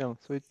much, Michel.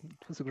 So it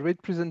was a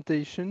great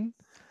presentation.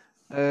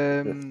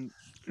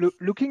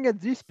 Looking at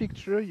this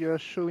picture you are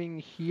showing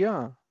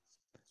here,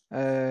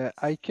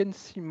 I can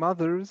see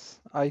mothers,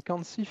 I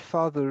can't see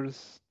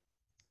fathers.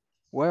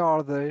 Where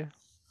are they?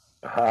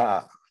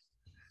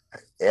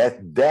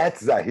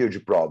 That's a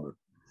huge problem.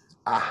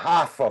 A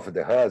half of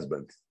the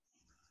husbands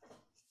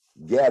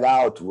get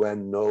out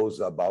when knows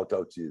about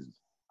autism.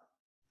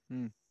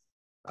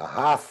 A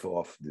half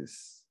of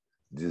this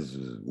this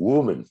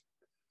woman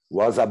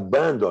was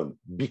abandoned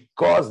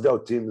because the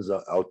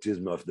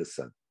autism of the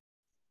son.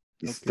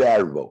 It's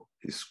terrible,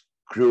 it's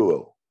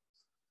cruel,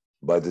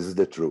 but this is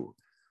the truth.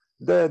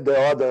 The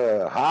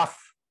other half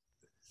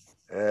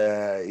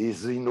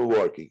is in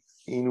working.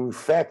 In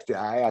fact,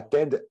 I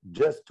attend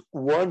just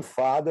one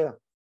father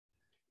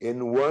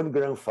and one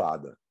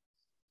grandfather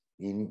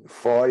in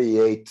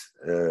 48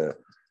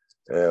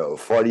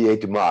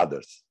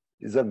 mothers.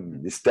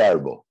 It's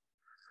terrible.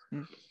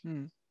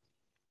 Mm-hmm.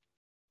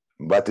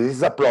 But this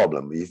is a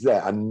problem. It's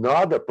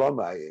another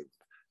problem.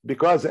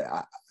 Because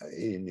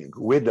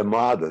with the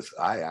mothers,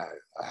 I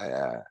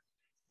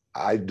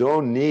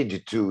don't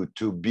need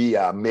to be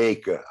a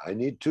maker. I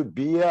need to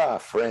be a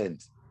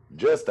friend,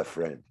 just a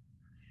friend.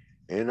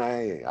 And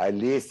I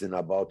listen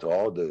about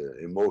all the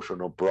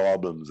emotional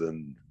problems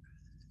and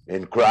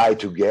cry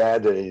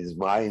together and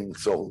smile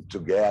so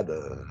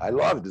together. I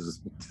love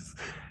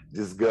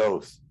these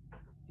girls,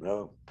 you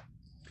know.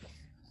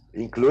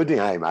 Including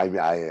I'm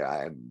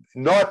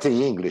not in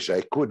English.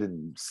 I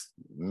couldn't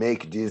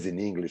make this in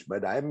English,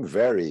 but I'm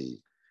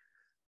very,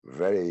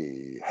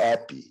 very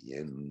happy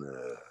and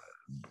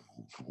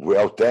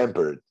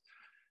well-tempered.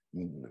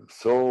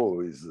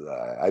 So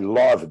I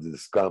love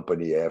this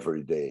company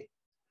every day.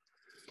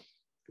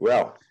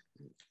 Well,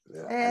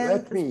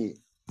 let me.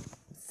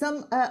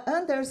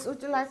 Anders,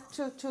 would you like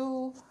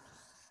to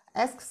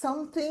ask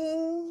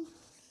something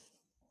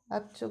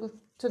up to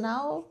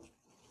now?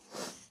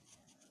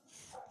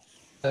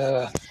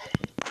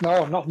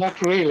 No, not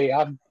really.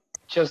 I'm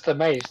just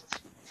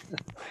amazed.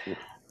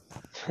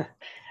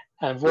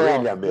 And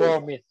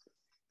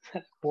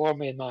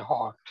warm in my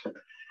heart.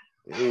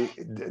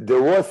 The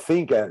worst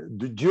thing,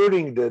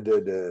 during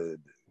the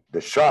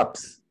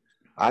shops,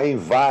 I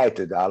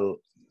invited a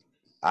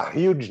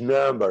huge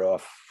number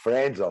of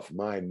friends of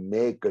mine,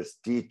 makers,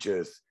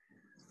 teachers,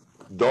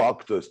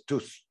 doctors, to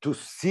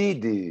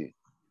see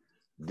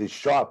the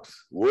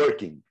shops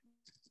working.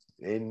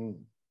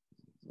 And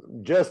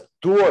just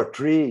 2 or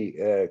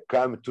 3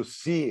 come to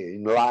see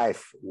in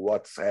life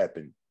what's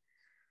happening.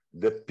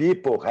 The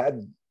people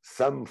had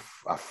some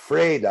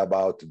afraid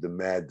about the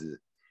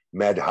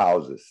mad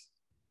houses,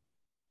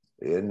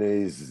 and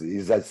is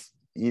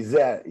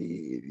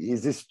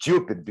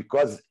stupid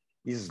because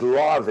he's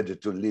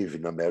loved to live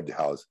in a mad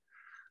house.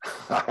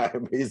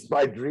 It's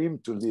my dream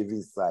to live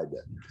inside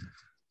that.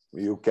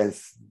 You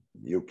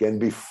can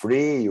be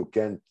free. You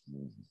can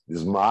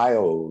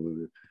smile.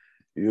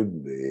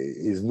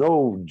 Is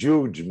no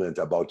judgment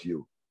about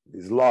you.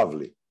 It's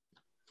lovely.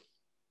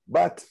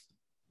 But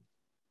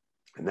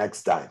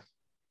next time,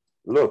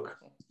 look,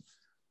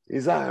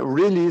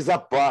 really is a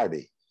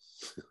party.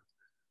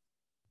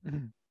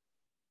 Mm-hmm.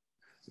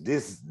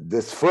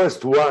 This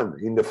first one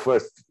in the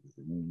first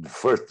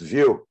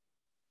view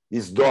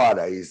is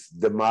Dora, is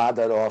the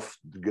mother of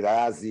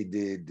Grazi,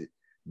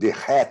 the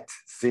hat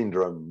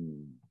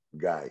syndrome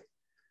girl.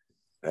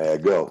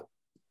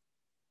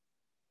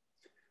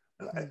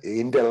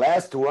 In the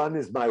last one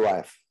is my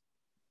wife,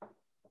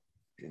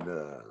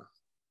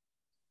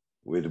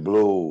 with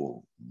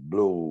blue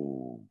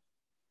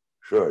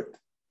shirt.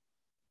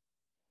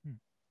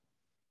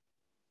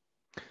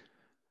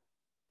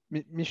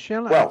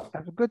 Michel, well,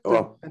 I've got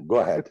go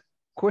ahead. A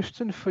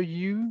question for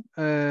you.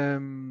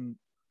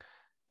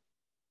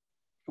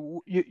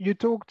 You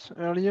talked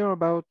earlier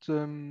about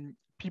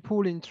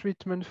people in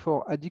treatment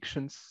for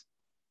addictions.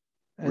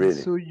 And really?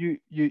 So you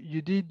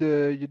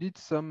did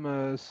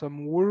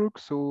some work.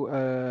 So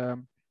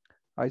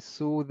I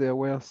saw there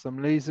were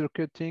some laser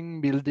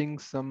cutting, building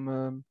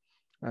some,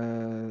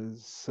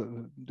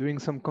 doing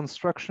some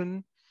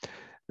construction.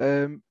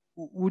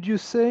 Would you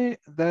say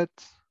that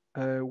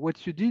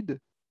what you did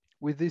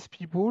with these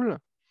people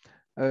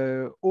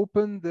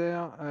opened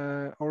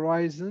their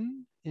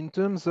horizon in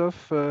terms of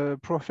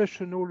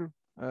professional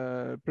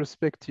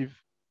perspective?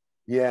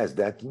 Yes,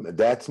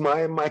 that's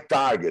my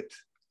target.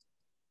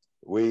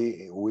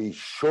 We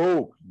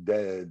show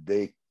that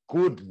they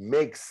could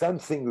make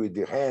something with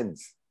their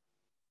hands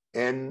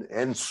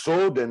and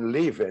sold and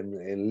live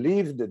and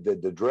leave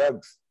the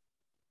drugs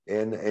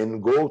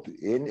and go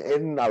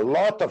and a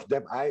lot of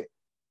them. I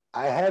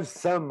have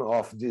some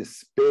of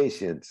these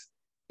patients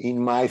in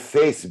my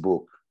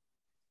Facebook,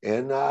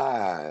 and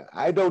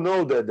I don't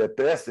know the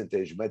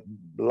percentage, but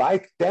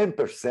like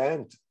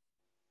 10%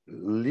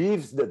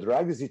 leaves the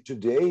drugs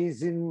today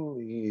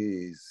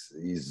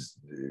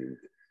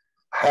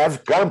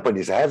have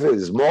companies, have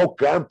small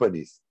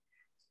companies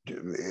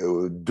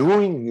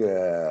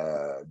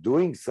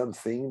doing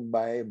something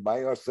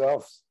by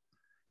ourselves.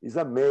 Is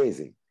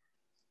amazing.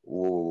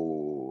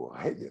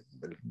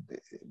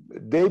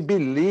 They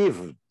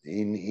believe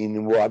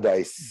in what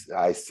I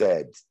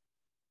said.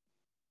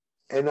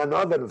 And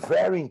another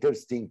very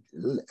interesting,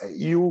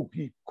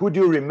 could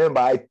you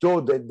remember, I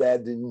told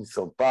that in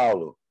São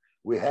Paulo,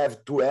 we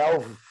have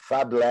 12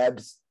 fab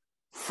labs,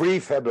 free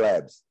fab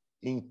labs,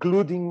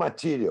 including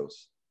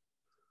materials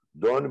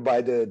done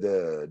by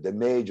the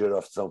mayor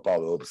of São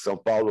Paulo, São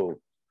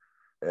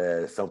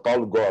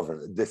Paulo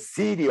government, the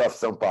city of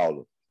São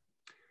Paulo.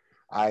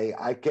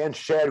 I can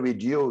share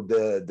with you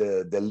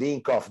the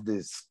link of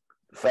this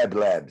Fab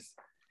Labs.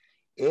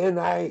 And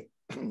I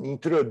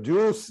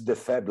introduce the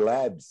Fab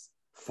Labs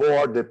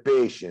for the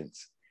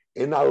patients.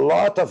 And a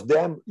lot of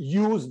them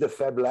use the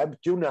Fab Lab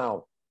till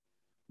now.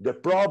 The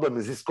problem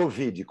is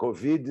COVID.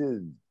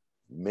 COVID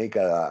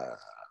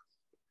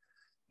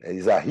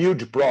is a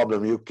huge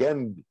problem.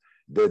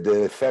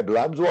 The Fab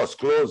Labs was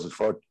closed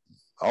for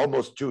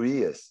almost 2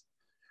 years.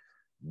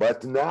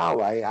 But now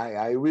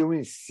I will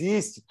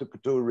insist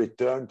to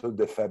return to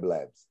the Fab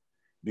Labs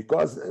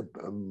because,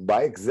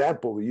 by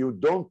example, you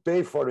don't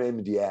pay for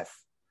MDF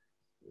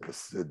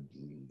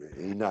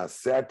in a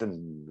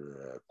certain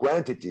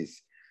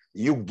quantities.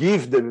 You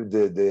give the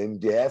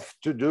MDF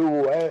to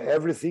do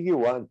everything you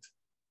want.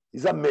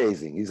 It's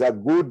amazing. It's a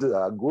good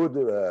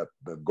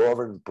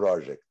government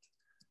project.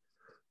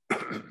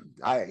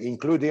 I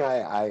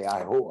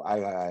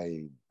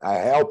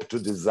helped to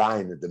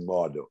design the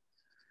model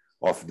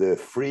of the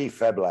free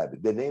Fab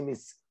Lab. The name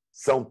is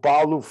São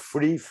Paulo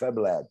Free Fab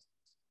Lab.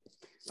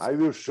 I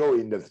will show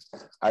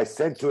I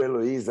sent to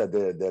Eloisa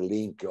the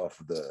link of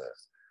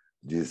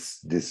this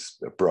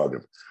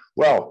program.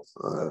 Well,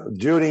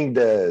 during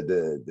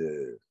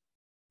the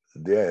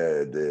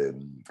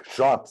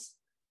shops,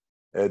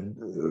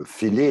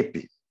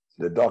 Felipe,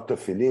 the Dr.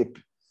 Felipe,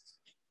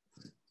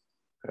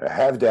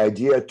 have the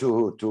idea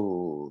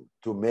to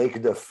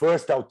make the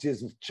first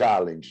autism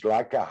challenge,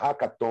 like a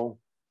hackathon,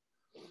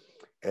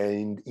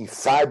 and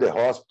inside the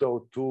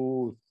hospital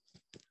to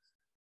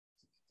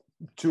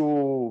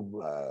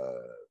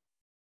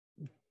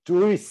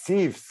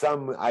receive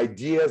some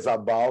ideas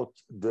about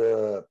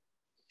the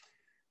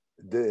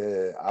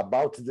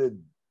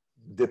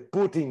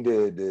putting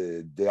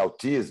the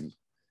autism,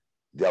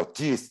 the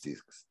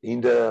autistics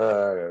in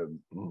the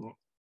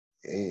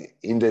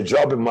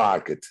job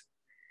market,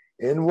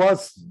 and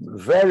was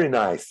very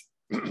nice.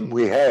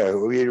 We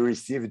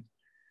received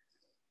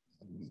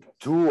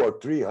 200 or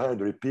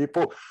 300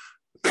 people.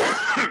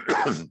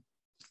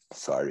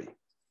 Sorry.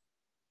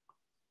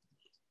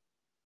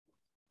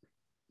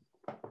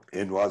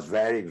 And was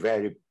very,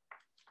 very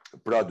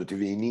productive.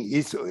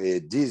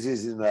 This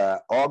is in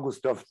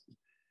August of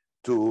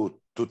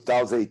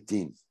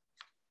 2018.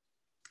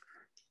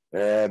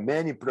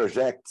 Many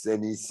projects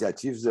and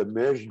initiatives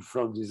emerged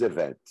from this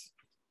event.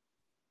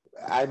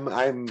 I'm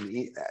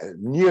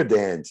near the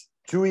end.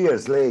 2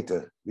 years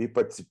later, we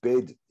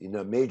participated in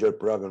a major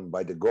program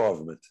by the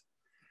government.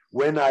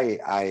 When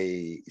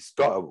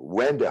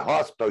when the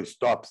hospital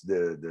stops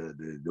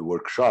the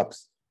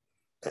workshops,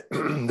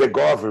 the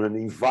government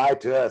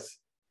invited us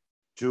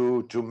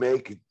to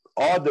make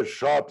other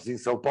shops in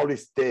São Paulo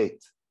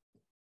State.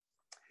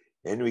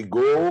 And we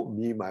go,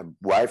 me, my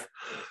wife,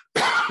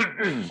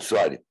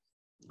 sorry,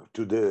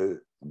 to the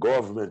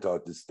government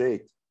of the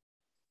state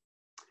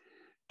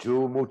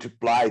to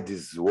multiply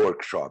these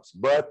workshops.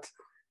 But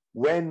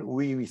when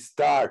we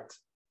start,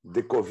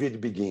 the COVID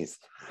begins.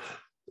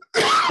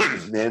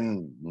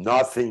 And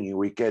nothing,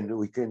 we can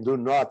do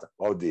not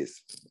all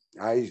this.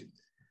 I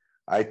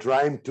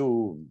try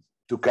to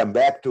come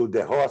back to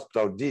the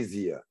hospital this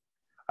year.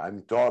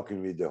 I'm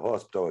talking with the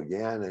hospital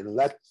again, and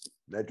let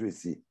me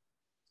see.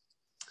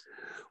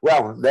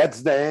 Well,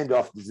 that's the end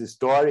of this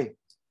story.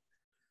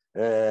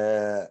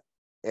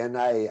 And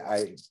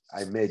I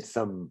made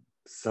some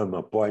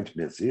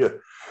appointments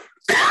here.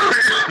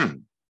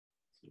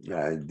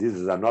 This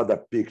is another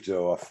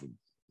picture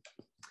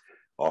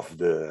of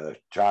the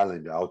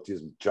challenge,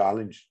 autism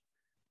challenge.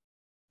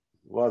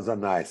 Was a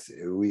nice.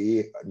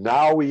 We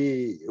are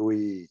in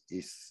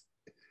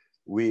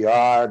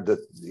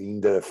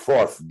the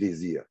fourth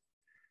this year.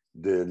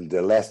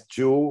 The last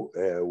two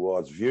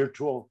was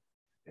virtual,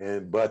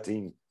 but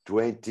in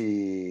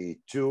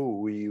 22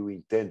 we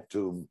intend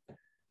to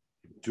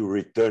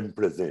return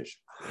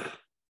presential.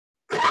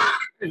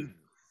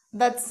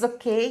 That's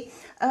okay.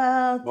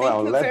 Thank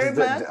you very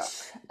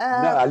much.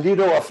 A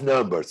little of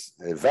numbers,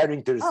 very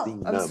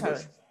interesting numbers.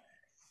 Sorry.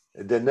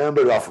 The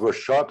number of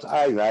workshops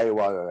I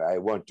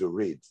want to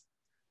read,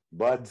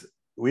 but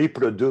we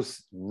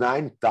produce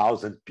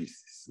 9,000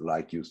 pieces,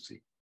 like you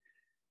see.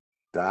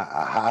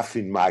 A half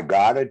in my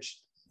garage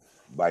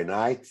by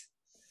night,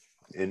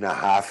 and a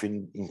half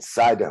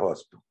inside the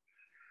hospital.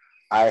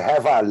 I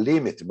have a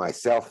limit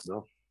myself,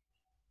 no?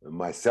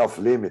 My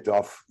self-limit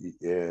of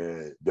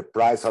the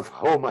price of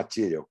raw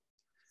material.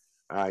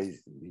 I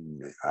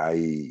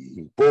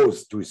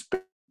impose to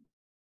spend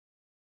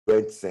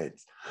 20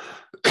 cents.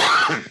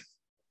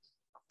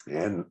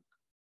 And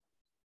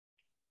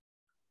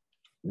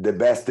the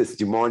best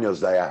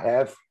testimonials that I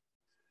have,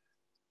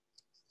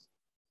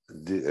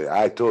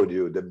 I told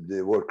you,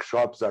 the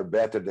workshops are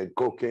better than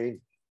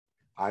cocaine.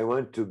 I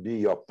want to be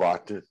your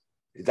partner.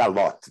 It's a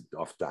lot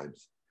of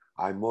times.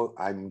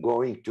 I'm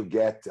going to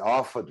get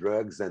off of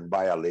drugs and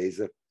buy a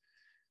laser.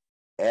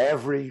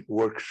 Every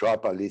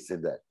workshop, I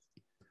listen to that.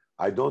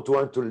 I don't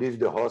want to leave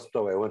the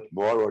hospital. I want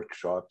more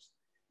workshops.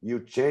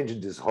 You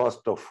change this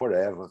hospital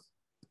forever.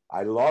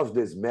 I love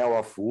the smell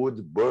of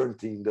wood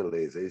burnt in the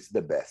laser. It's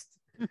the best.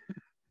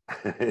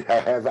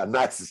 I have a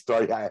nice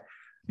story.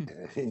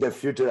 In the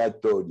future, I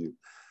told you,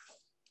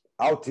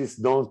 autists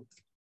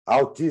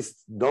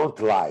don't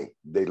lie.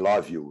 They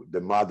love you.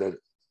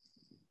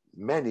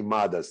 Many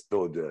mothers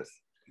told us.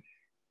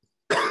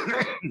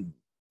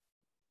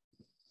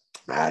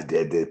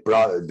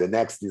 The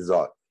next is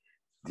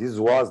this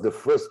was the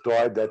first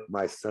toy that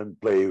my son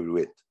played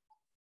with.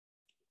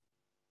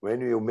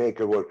 When you make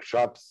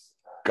workshops,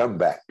 come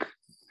back.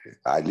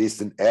 I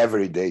listen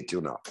every day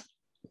till now.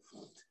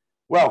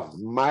 Well,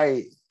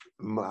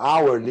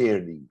 our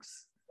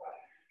learnings.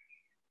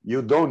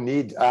 You don't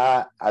need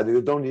a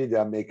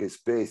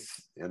makerspace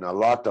and a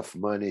lot of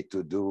money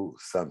to do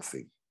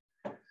something.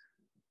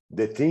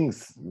 The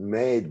things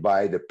made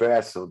by the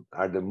person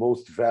are the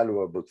most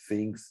valuable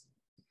things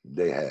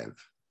they have.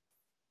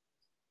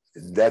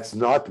 That's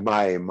not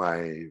my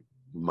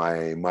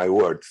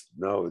words.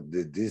 No,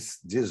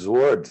 this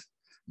word,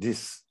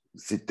 this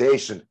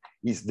citation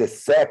is the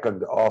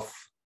second of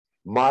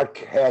Mark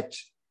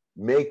Hatch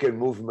Maker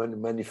Movement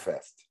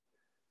Manifest.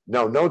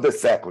 No, not the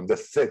second,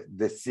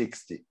 the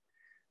 60.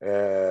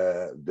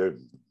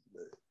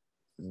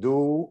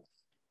 Do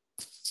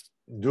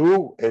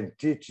and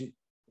teach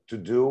to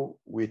do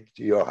with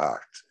your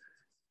heart.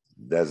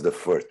 That's the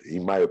first,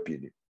 in my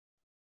opinion.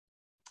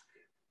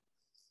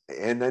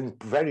 And then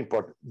very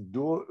important,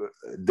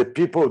 the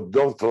people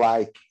don't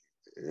like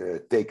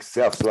take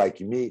selfies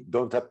like me,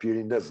 don't appear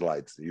in the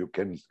slides. You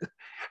can,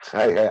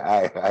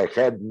 I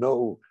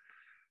hadn't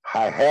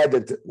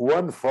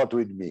one photo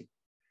with me.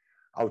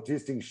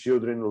 Autistic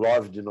children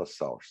love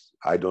dinosaurs.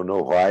 I don't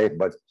know why,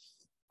 but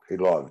he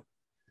loved.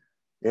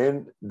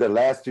 And the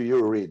last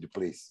you read,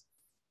 please.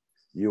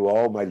 You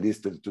all, my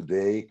listeners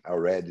today,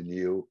 already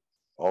knew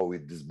all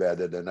it is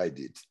better than I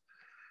did.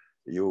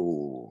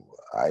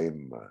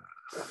 I'm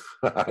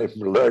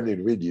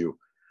learning with you,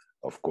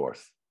 of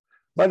course.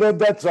 But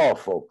that's all,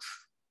 folks.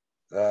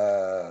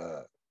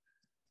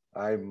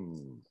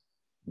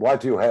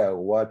 What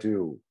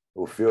you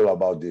feel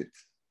about it.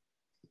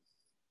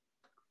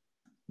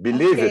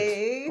 Believe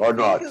it or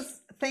not.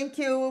 Thank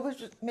you,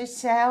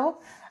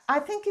 Michel. I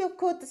think you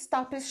could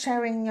stop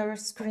sharing your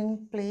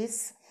screen,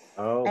 please.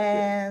 Okay.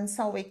 And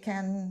so we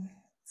can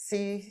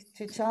see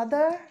each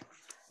other.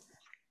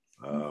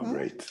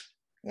 Great.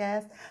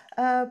 Yes.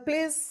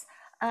 Please,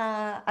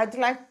 I'd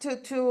like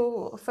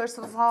to first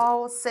of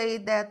all say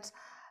that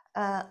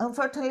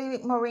unfortunately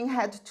Maureen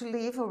had to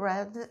leave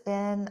already,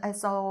 and I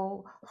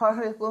saw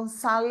Jorge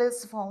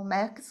Gonzalez from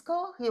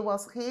Mexico. He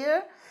was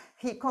here.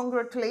 He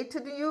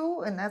congratulated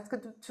you and asked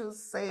to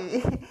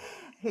say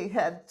he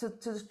had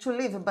to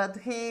leave, but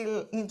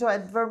he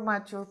enjoyed very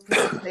much your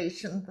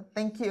presentation.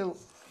 Thank you.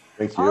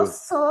 Thank you.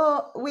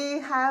 Also, we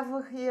have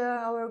here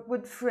our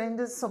good friend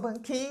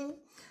Soban Kim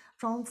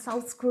from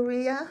South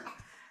Korea.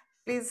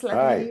 Please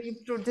let me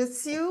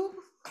introduce you.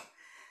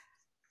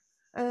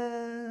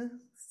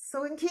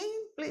 Soban Kim,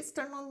 please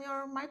turn on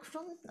your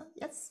microphone.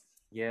 Yes.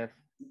 Yes.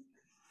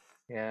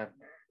 Yeah.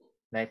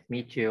 Nice to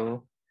meet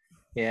you.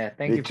 Yeah.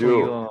 Thank you too.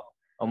 for your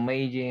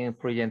amazing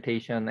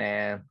presentation,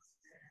 and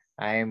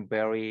I am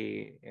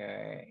very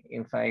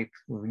excited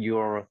with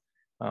your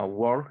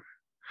work,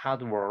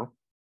 hard work.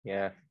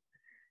 Yeah.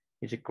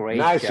 It's a great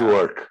nice job.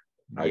 Work.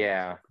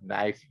 Yeah,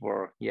 nice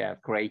work. Yeah,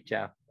 great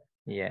job.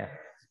 Yeah.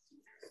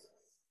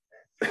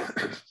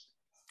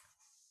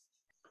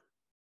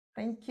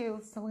 Thank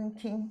you, Soban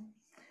Kim.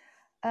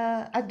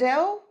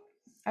 Adele,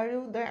 are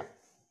you there?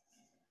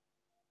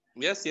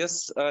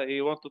 Yes.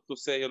 I wanted to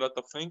say a lot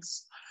of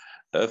things.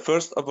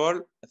 First of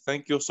all,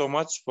 thank you so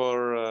much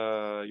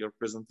for your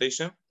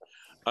presentation.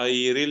 I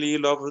really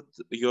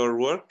loved your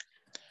work.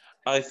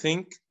 I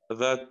think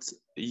that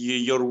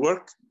your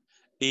work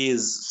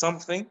is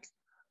something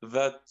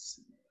that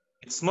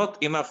it's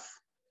not enough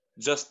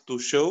just to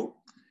show.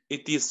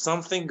 It is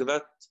something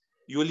that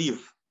you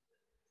live.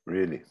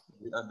 Really?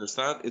 You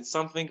understand? It's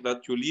something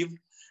that you live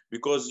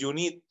because you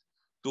need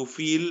to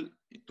feel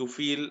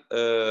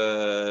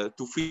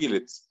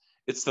it.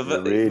 It's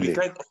the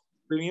kind of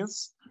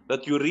experience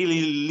that you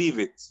really live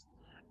it.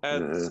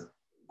 And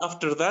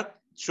after that,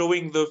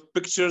 showing the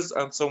pictures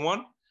and so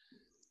on,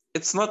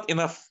 it's not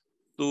enough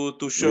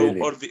to show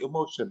really? all the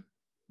emotion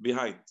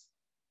behind.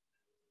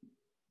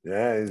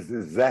 Yeah, it's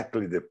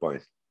exactly the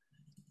point.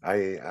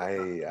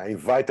 I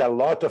invite a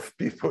lot of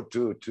people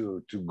to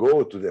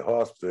go to the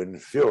hospital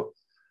and feel,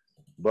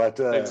 but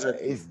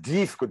exactly. It's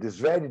difficult. It's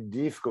very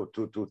difficult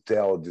to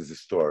tell this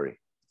story.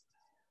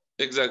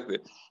 Exactly.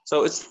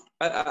 So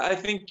I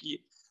think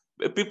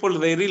people,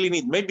 they really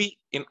need, maybe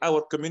in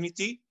our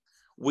community,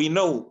 we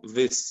know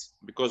this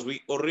because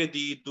we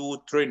already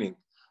do training,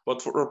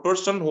 but for a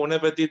person who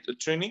never did a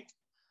training,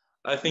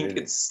 I think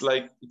really? It's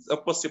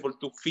impossible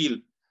to feel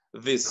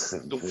this,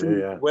 to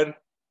feel when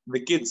the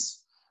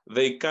kids,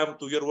 they come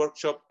to your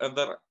workshop and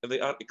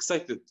they are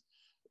excited.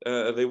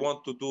 They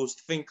want to do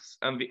things,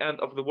 and the end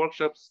of the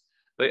workshops,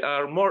 they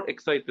are more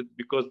excited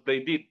because they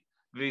did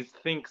these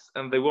things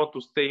and they want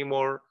to stay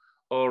more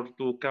or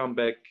to come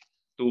back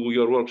to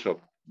your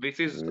workshop. This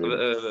is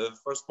the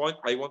first point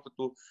I wanted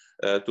to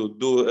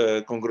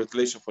do.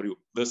 Congratulations for you.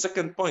 The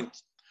second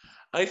point,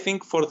 I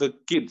think for the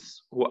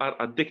kids who are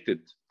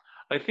addicted,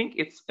 I think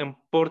it's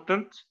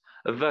important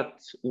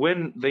that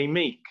when they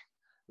make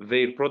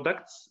their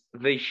products,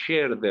 they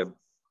share them.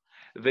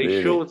 They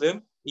Really? show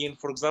them in,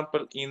 for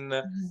example,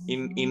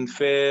 in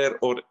fair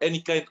or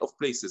any kind of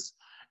places.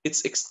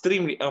 It's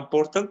extremely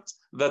important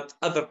that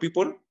other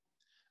people,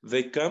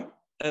 they come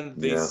and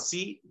they Yeah.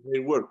 see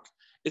their work.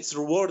 It's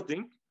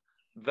rewarding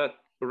that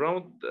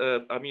around,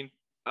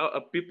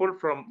 people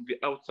from the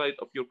outside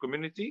of your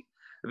community,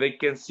 they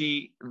can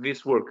see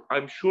this work.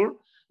 I'm sure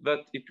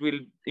that it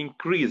will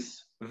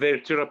increase their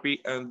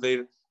therapy and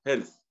their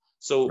health.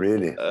 So,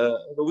 Really?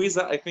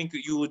 Louisa, I think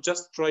you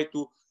just try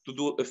to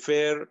do a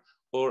fair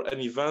or an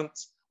event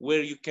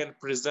where you can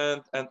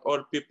present, and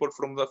all people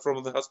from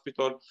the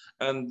hospital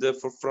and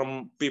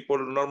from people,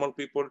 normal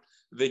people,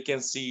 they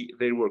can see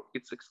their work.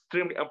 It's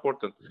extremely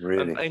important,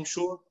 Really? and I'm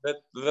sure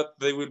that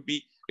they will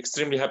be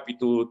extremely happy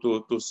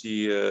to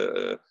see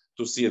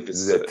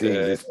this. The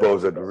things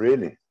exposed,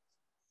 really?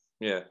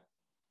 Yeah.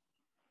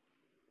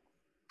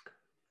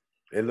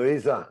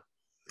 Eloisa,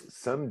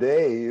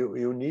 someday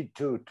you need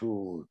to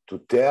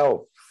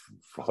tell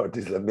for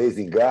these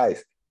amazing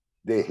guys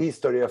the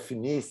history of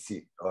Nice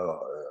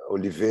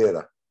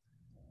Oliveira.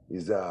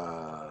 Is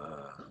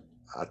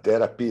a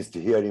therapist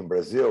here in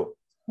Brazil.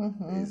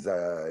 Is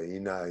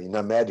in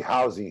a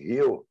madhouse in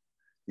Rio.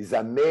 Is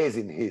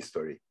amazing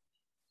history,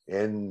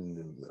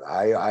 and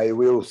I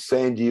will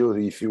send you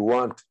if you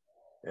want.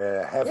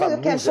 Have Yeah, a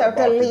you can movie share the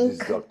about link.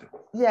 this doctor.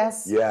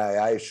 Yes.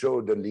 Yeah, I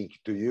show the link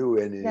to you,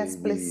 and Yes,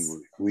 please.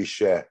 we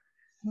share.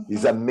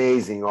 It's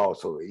amazing.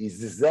 Also,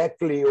 it's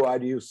exactly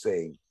what you're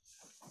saying.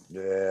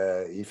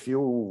 If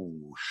you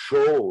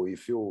show,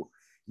 if you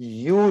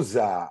use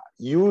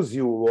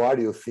what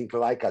you think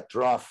like a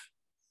trophy,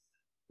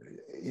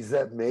 is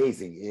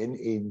amazing,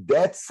 and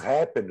that's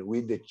happened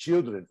with the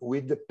children,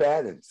 with the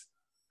parents.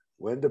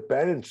 When the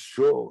parents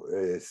saw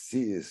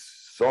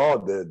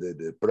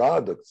the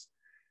products,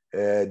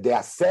 the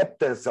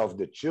acceptance of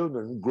the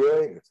children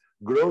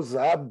grows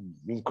up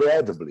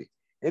incredibly,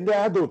 and the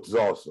adults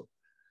also.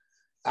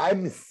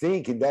 I'm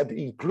thinking that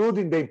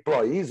including the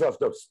employees of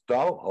the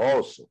store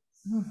also,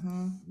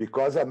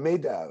 because I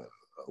made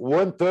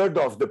 1/3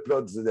 of the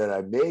products that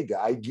I made,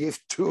 I give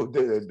to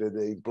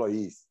the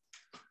employees.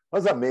 It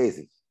was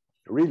amazing.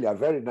 Really, a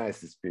very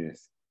nice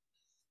experience.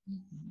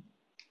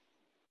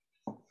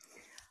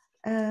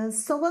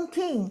 So one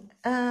thing,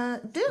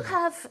 do you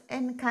have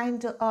any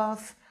kind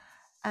of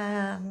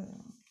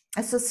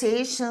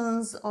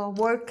associations or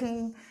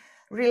working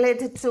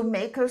related to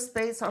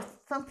Makerspace or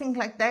something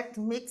like that,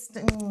 mixed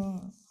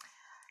in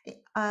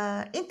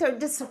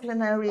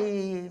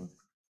interdisciplinary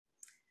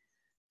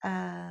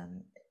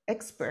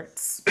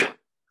experts?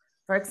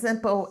 For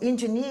example,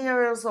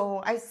 engineers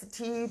or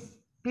ICT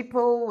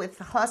people with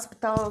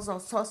hospitals or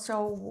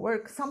social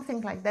work,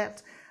 something like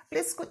that.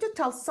 Please, could you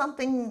tell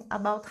something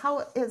about how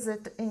is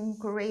it in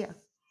Korea?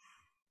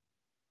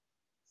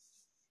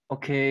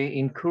 Okay,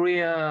 in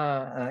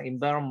Korea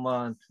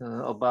environment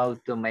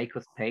about the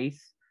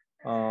Makerspace,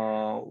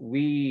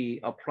 we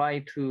apply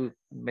to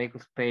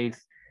Makerspace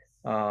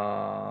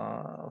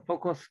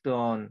focused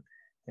on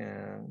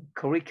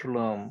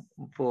curriculum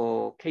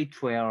for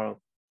K-12.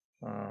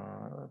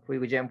 For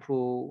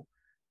example,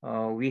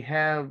 we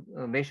have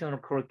a national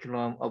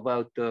curriculum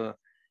about the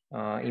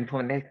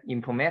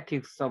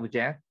informatics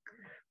subject.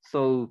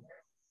 So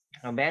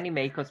many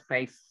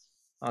Makerspace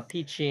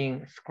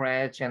teaching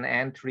Scratch and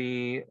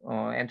entry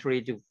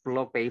to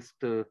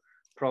block-based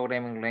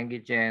programming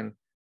language and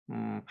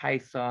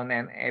Python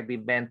and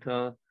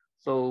Elementor.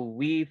 So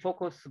we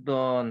focused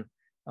on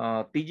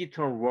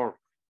digital work,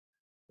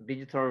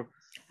 digital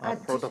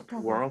product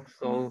work.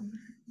 So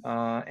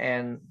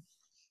and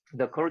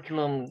the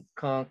curriculum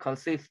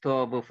consists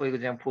of, for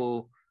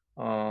example,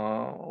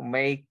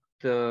 make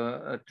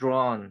the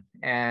drone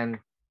and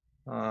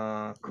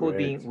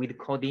coding with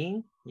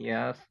coding,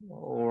 yes,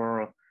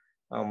 or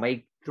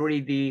make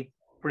 3D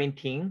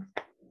printing,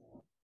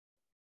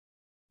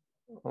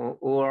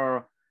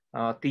 or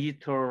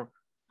digital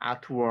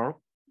artwork.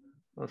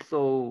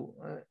 So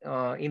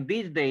in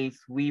these days,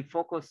 we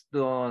focused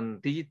on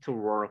digital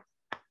work,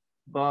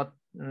 but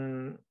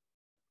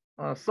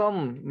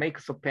some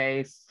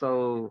Makerspace,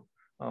 so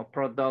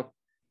product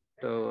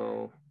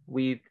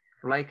with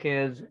like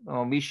as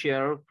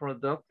Michel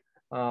product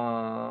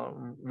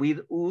with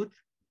wood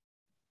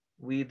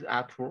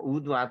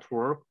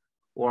artwork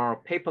or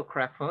paper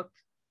craft.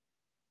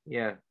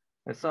 Yeah,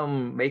 and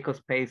some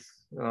Makerspace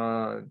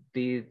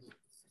did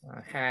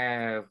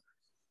have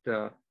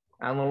the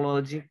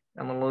analogic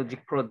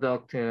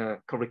product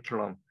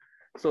curriculum.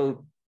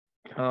 So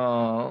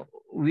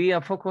we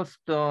are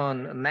focused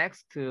on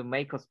next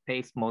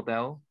Makerspace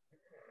model.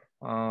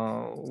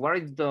 What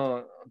is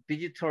the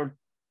digital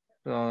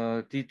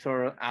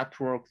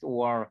artworks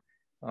or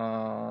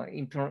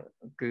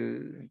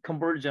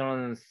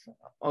convergence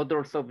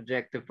other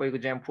subject, for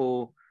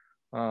example,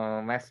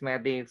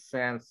 mathematics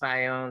and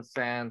science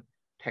and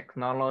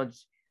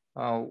technology,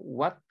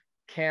 what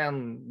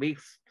can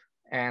mix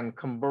and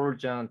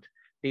convergent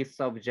this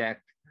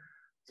subject?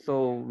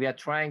 So we are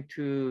trying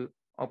to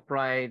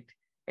apply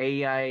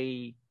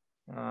AI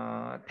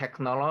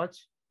technology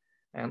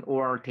and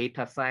or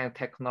data science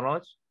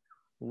technology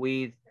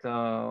with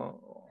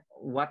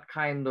what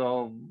kind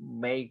of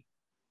make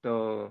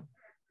the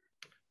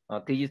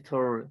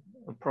digital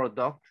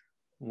product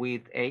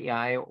with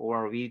AI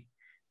or with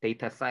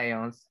data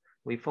science.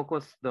 We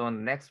focus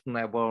on next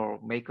level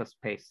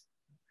makerspace.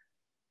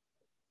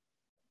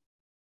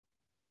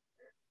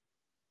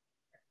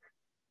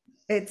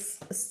 It's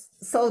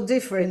so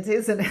different,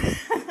 isn't it?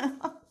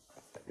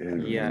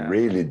 It's Yeah.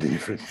 really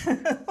different.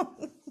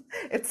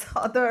 It's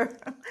other.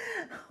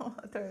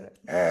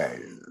 Yeah.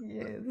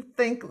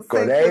 Thank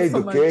Korea you so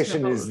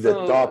education much. is the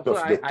top of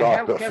the I have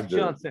top of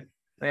questions.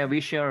 the.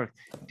 We share.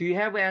 Do you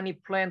have any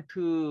plan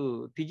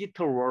to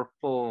digital work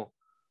for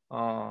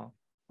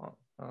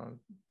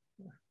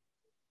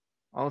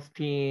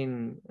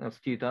Austin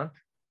student?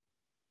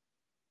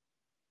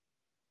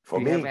 For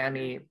Do me, you have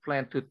any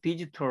plan to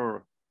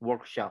digital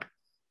workshop?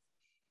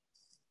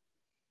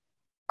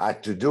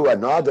 To do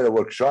another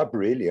workshop,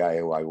 really,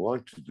 I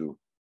want to do.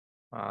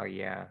 Oh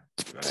yeah.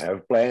 I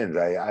have plans.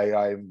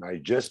 I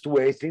just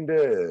waiting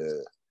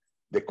the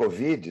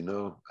COVID. You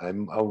know,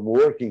 I'm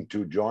working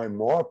to join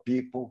more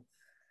people.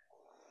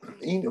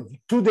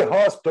 To the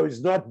hospital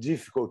is not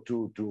difficult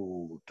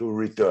to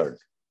return.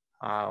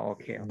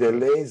 Okay. The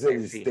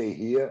laser stay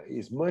here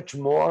is much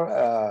more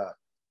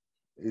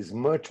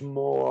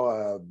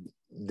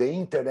the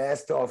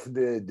interest of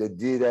the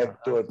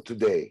director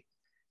today.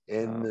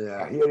 And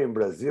here in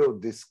Brazil,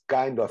 this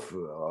kind of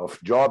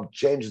job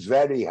changes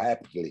very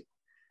rapidly.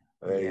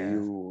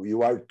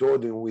 You are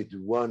told with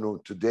one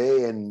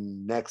today,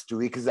 and next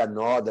week is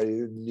another.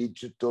 You need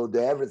to told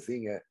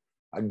everything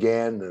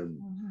again.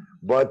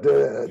 But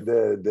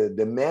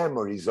the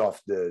memories of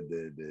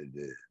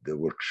the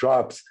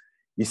workshops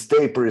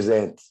stay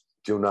present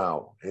till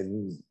now, and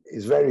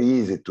it's very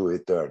easy to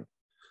return.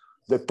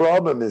 The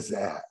problem is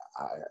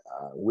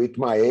with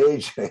my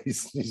age,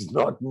 it's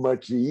not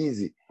much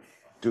easy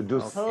to do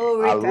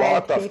a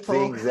lot of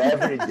things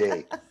every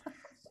day.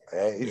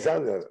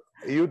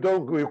 You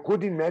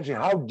could imagine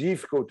how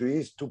difficult it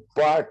is to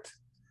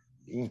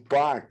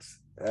impart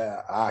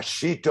a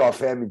sheet of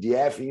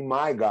MDF in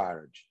my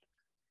garage.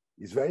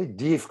 It's very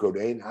difficult,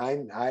 and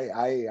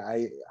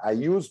I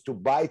used to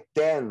buy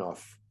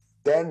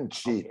 10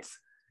 sheets.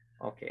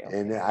 Okay.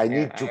 And I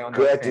need to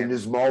cut in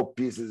small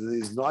pieces.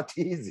 It's not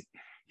easy.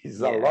 It's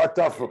a lot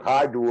of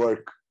hard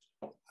work.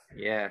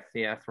 Yes,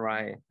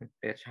 right.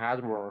 It's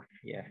hard work.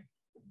 Yeah.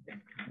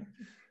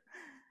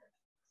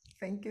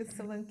 Thank you,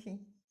 Solanki.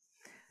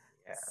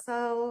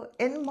 So,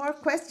 any more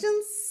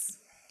questions?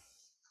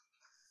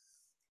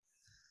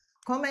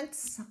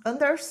 Comments?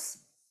 Anders?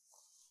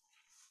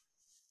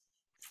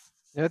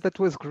 Yeah, that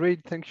was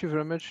great. Thank you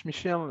very much,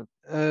 Michel.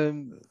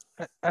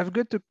 I've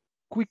got a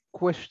quick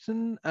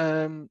question.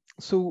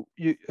 So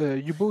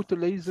you bought a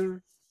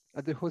laser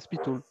at the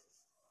hospital.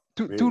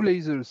 Two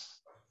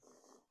lasers.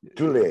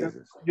 Two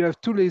lasers. You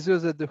have two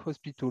lasers at the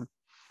hospital.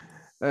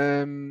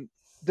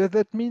 Does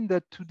that mean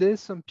that today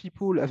some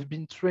people have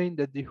been trained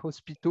at the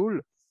hospital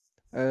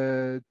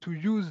to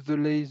use the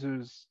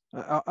lasers?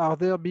 Are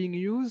they being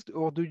used,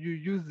 or do you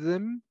use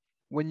them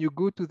when you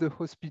go to the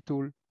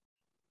hospital?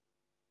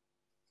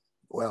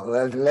 Well,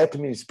 let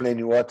me explain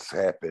you what's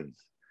happened.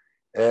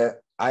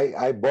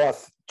 I bought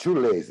two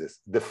lasers.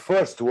 The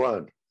first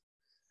one,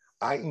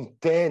 I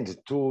intend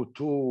to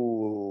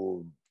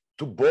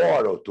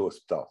borrow to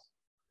hospital,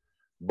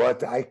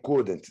 but I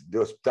couldn't. The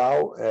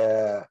hospital,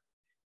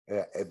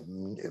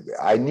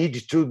 I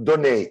need to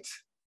donate,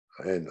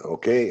 and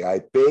I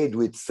paid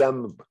with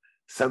some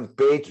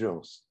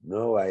patrons.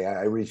 No,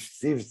 I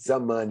received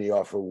some money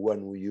off of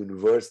one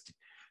university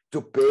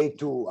to pay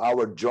to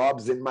our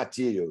jobs and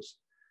materials,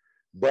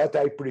 but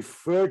I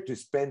prefer to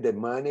spend the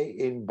money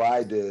and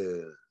buy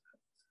the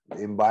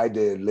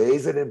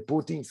laser and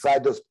put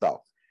inside the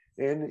hospital,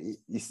 and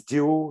it's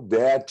still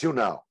there till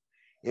now.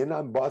 And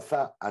I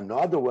bought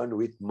another one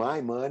with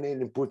my money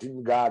and put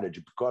in garage,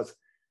 because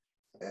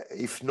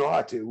if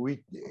not,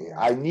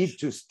 I need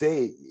to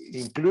stay,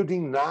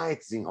 including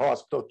nights in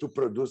hospital, to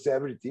produce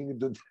everything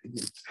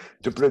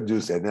to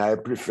produce. And I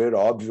prefer,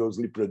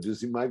 obviously,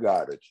 produce in my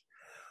garage.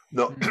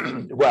 No,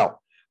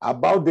 well,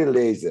 about the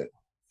laser,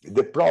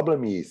 the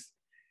problem is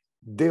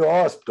the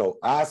hospital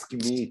asked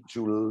me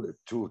to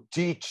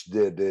teach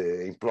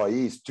the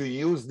employees to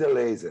use the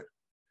laser.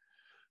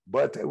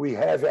 But we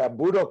have a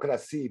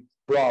bureaucracy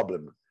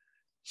problem.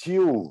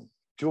 2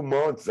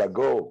 months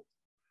ago,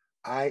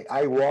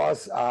 I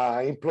was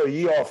an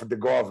employee of the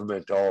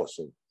government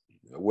also.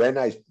 When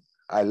I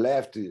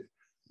left the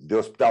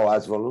hospital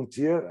as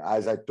volunteer,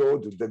 as I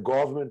told you, the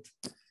government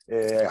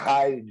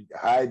hired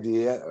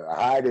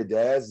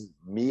as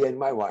me and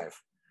my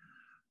wife.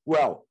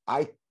 Well,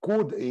 I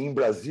could, in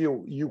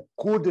Brazil, you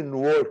couldn't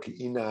work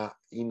in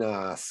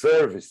a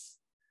service,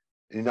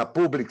 in a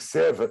public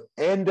service,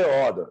 and the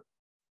other.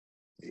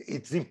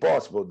 It's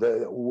impossible.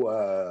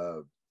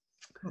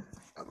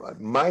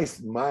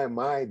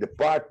 My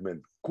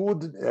department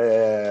could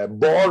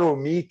borrow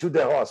me to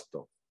the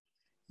hospital,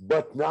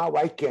 but now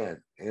I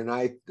can. And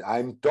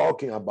I'm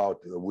talking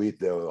about with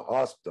the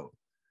hospital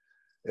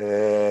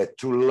to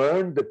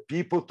learn the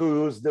people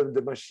to use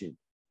the machine.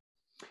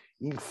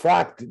 In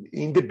fact,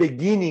 in the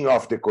beginning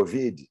of the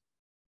COVID,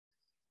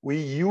 we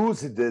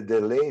used the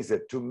laser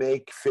to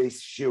make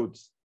face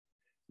shields.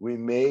 We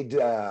made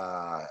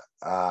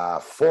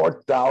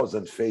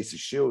 4,000 face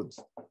shields,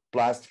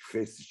 plastic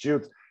face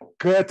shields,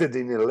 cut it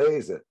in a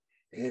laser,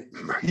 and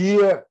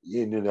here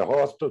in the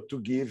hospital to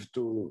give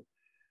to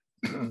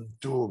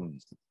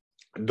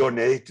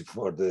donate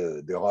for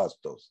the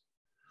hospitals.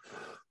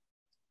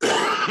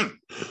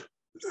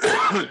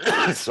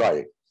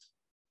 Sorry.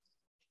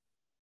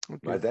 Okay.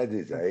 But that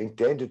is, I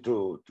intended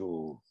to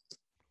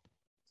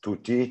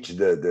teach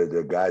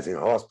the guys in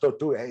hospital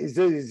too.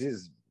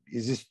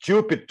 It's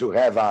stupid to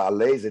have a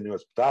laser in the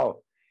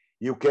hospital.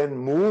 You can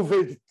move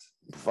it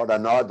for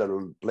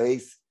another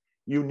place.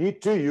 You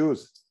need to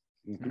use,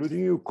 including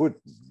you could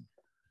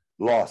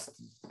lose,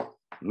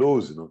 you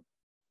know.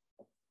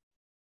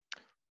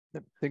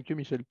 Thank you,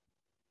 Michel.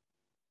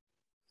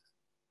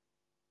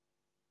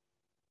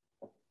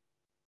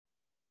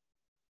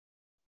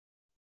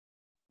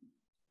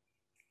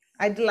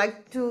 I'd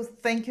like to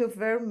thank you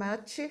very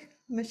much,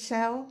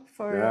 Michel,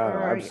 for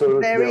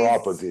absolutely very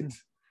opposite.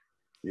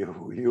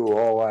 You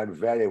all are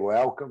very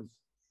welcome.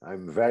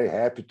 I'm very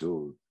happy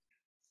to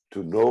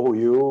know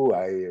you.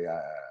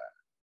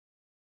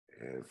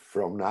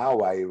 From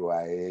now I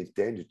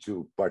intend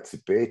to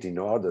participate in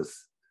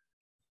others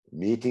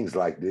meetings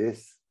like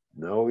this.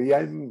 No,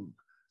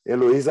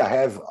 Eloisa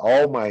have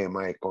all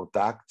my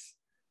contacts,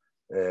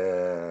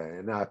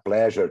 and a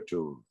pleasure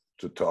to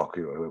talk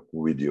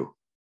with you.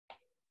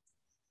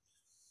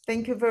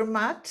 Thank you very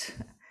much.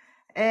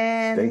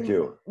 And thank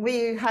you.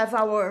 We have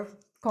our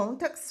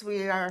contacts.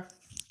 We are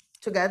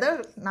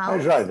together now. I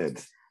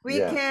joined. We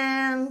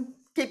can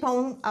keep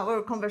on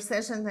our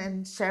conversation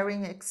and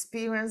sharing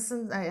experience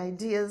and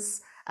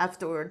ideas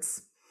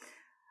afterwards.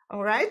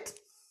 All right?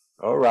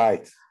 All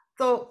right.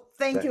 So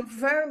thank you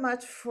very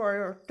much for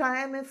your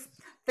time.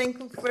 Thank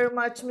you very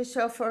much,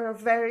 Michel, for a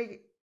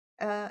very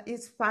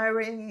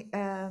inspiring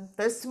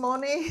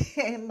testimony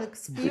and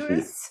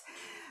experience.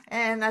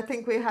 And I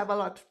think we have a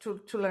lot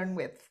to learn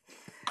with.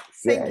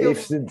 Thank you.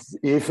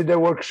 If the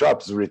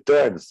workshops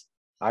returns,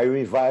 I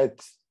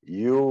invite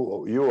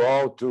you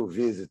all to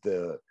visit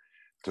to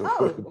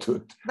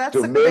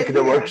make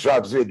the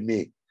workshops with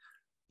me.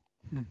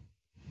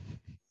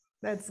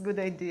 That's a good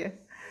idea.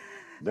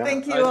 No.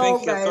 Thank you all,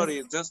 guys.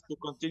 Sorry, just to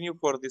continue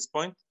for this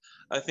point,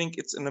 I think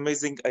it's an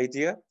amazing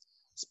idea,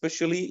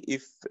 especially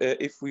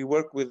if we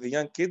work with the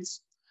young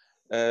kids.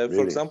 Really?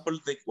 For example,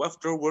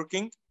 after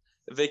working,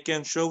 they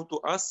can show to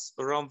us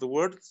around the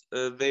world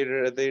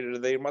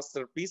their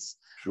masterpiece,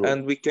 sure.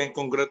 And we can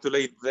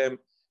congratulate them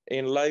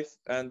in life,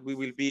 and we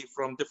will be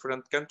from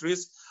different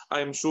countries.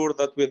 I'm sure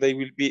that they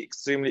will be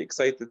extremely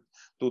excited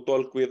to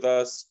talk with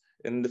us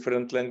in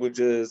different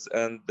languages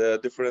and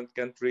different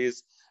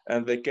countries,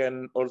 and they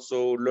can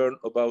also learn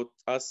about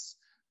us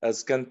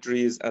as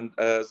countries and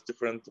as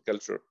different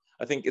culture.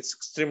 I think it's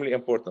extremely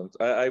important.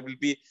 I will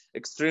be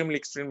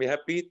extremely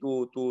happy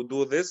to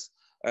do this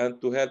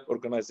and to help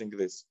organizing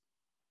this.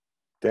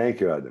 Thank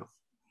you, Adam.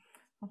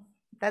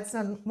 That's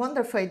a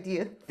wonderful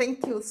idea.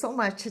 Thank you so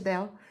much,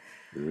 Del.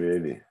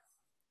 Really.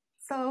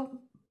 So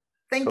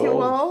thank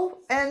you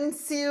all, and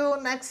see you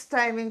next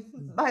time.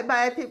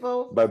 Bye-bye,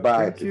 people.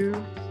 Bye-bye. Thank you.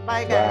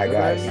 Bye, guys. Bye,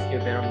 guys. Thank you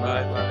very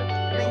much.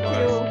 Thank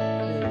you.